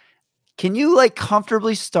 Can you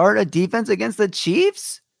comfortably start a defense against the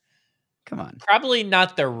Chiefs? Come on. Probably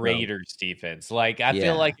not the Raiders defense. I Yeah.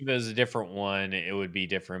 feel like if it was a different one, it would be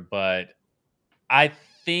different. But I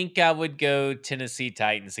think I would go Tennessee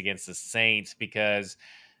Titans against the Saints because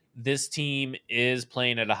this team is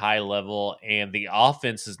playing at a high level, and the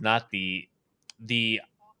offense is not the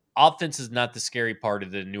offense is not the scary part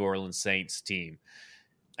of the New Orleans Saints team.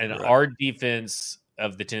 And Right. our defense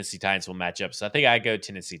of the Tennessee Titans will match up. So I think I go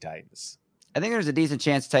Tennessee Titans. I think there's a decent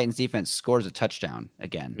chance Titans defense scores a touchdown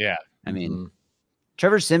again. Yeah. I mean,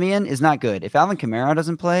 Trevor Siemian is not good. If Alvin Kamara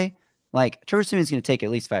doesn't play, Trevor Siemian's going to take at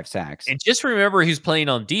least 5 sacks. And just remember who's playing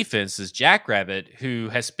on defense is Jackrabbit, who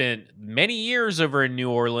has spent many years over in New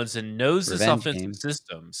Orleans and knows this Revenge offensive game.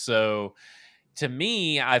 system. So to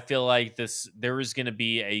me, I feel like there is going to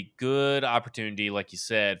be a good opportunity, like you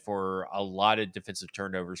said, for a lot of defensive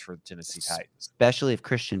turnovers for the Tennessee Titans. Especially if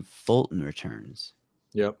Christian Fulton returns.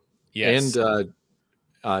 Yep. Yes. And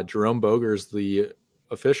Jerome Boger's the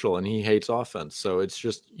official, and he hates offense. So it's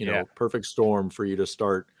just, perfect storm for you to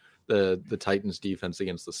start the Titans defense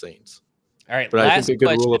against the Saints. All right. But I last think a good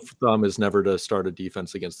question. rule of thumb is never to start a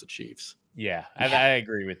defense against the Chiefs. Yeah, I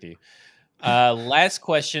agree with you. Last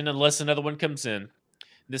question, unless another one comes in.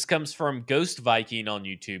 This comes from Ghost Viking on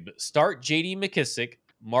YouTube. Start J.D. McKissick,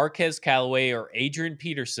 Marquez Callaway, or Adrian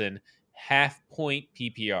Peterson, half-point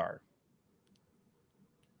PPR.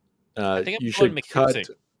 I think I'm You going McKissick.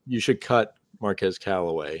 should cut Marquez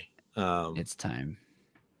Callaway. It's time.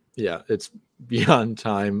 Yeah, it's beyond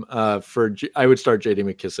time. I would start J.D.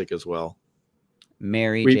 McKissick as well.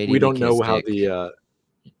 Marry We J.D. don't know how McKissick.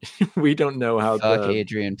 we don't know how Fuck the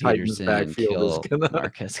Adrian Titans Peterson and backfield is kill gonna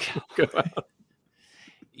Marquez Callaway. go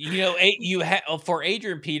out. For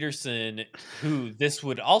Adrian Peterson, who this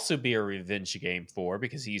would also be a revenge game for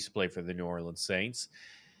because he used to play for the New Orleans Saints.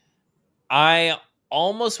 I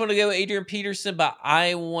almost want to go Adrian Peterson, but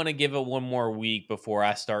I want to give it one more week before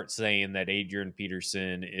I start saying that Adrian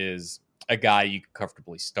Peterson is a guy you can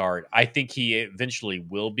comfortably start. I think he eventually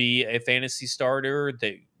will be a fantasy starter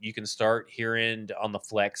that you can start here on the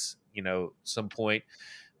flex, some point.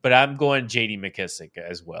 But I'm going J.D. McKissick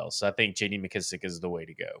as well. So I think J.D. McKissick is the way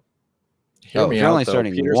to go. Hear if me you're out, only though.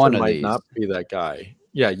 starting Peterson one of might these. not be that guy.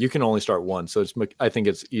 Yeah, you can only start one, so I think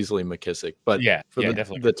it's easily McKissick. But for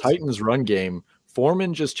definitely the McKissick. Titans' run game,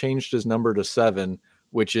 Foreman just changed his number to 7,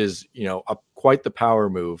 which is quite the power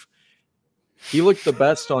move. He looked the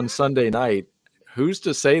best on Sunday night. Who's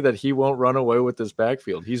to say that he won't run away with this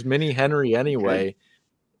backfield? He's mini Henry anyway.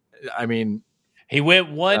 I mean, he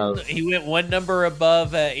went one number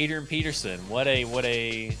above Adrian Peterson. What a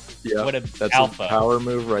that's alpha a power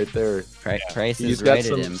move right there. Price He's is got right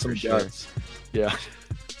at him some for sure. guts. Yeah.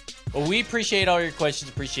 Well, we appreciate all your questions.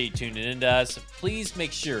 Appreciate you tuning in to us. Please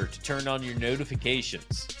make sure to turn on your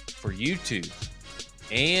notifications for YouTube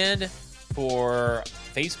and for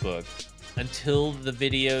Facebook until the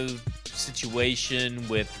video situation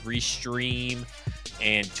with Restream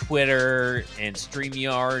and Twitter and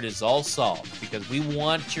StreamYard is all solved, because we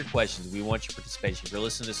want your questions. We want your participation. If you're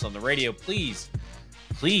listening to this on the radio, please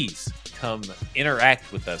come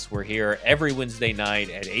interact with us. We're here every Wednesday night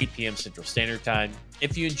at 8 p.m. Central Standard Time.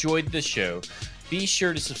 If you enjoyed the show, be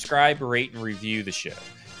sure to subscribe, rate, and review the show.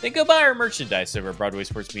 Then go buy our merchandise over at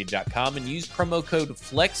BroadwaySportsMedia.com and use promo code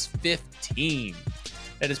FLEX15.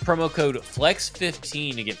 That is promo code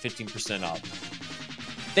FLEX15 to get 15% off.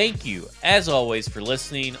 Thank you, as always, for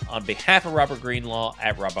listening. On behalf of Robert Greenlaw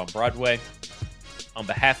at Rob on Broadway, on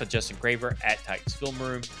behalf of Justin Craver at Titans Film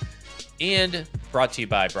Room, and brought to you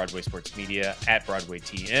by Broadway Sports Media at Broadway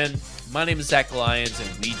TN. My name is Zach Lyons, and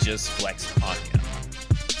we just flexed on you.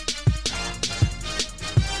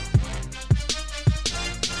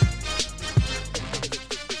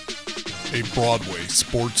 A Broadway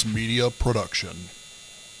Sports Media production.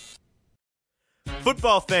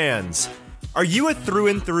 Football fans, are you a through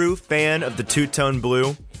and through fan of the two-tone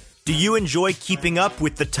blue? Do you enjoy keeping up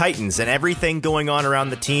with the Titans and everything going on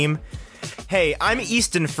around the team? Hey, I'm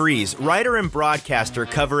Easton Freeze, writer and broadcaster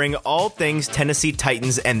covering all things Tennessee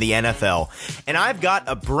Titans and the NFL. And I've got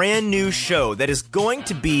a brand new show that is going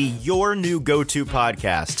to be your new go-to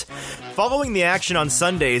podcast. Following the action on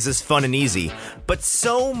Sundays is fun and easy, but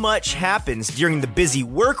so much happens during the busy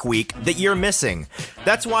work week that you're missing.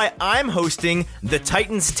 That's why I'm hosting The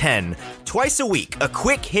Titans 10, twice a week, a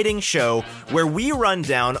quick-hitting show where we run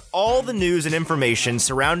down all the news and information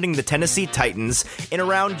surrounding the Tennessee Titans in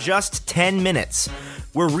around just 10 minutes.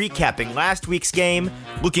 We're recapping last week's game,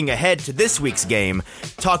 looking ahead to this week's game,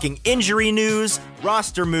 talking injury news,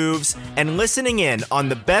 roster moves, and listening in on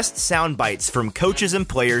the best sound bites from coaches and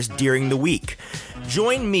players during the week.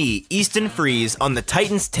 Join me, Easton Freeze, on the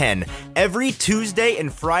Titans 10 every Tuesday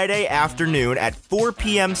and Friday afternoon at 4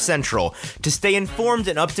 p.m. Central to stay informed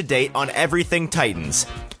and up to date on everything Titans.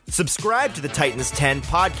 Subscribe to the Titans 10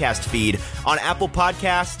 podcast feed on Apple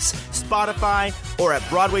Podcasts, Spotify, or at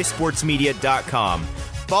BroadwaySportsMedia.com.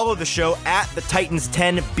 Follow the show at the Titans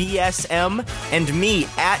 10 BSM and me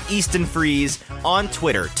at Easton Freeze on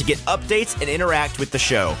Twitter to get updates and interact with the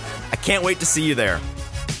show. I can't wait to see you there.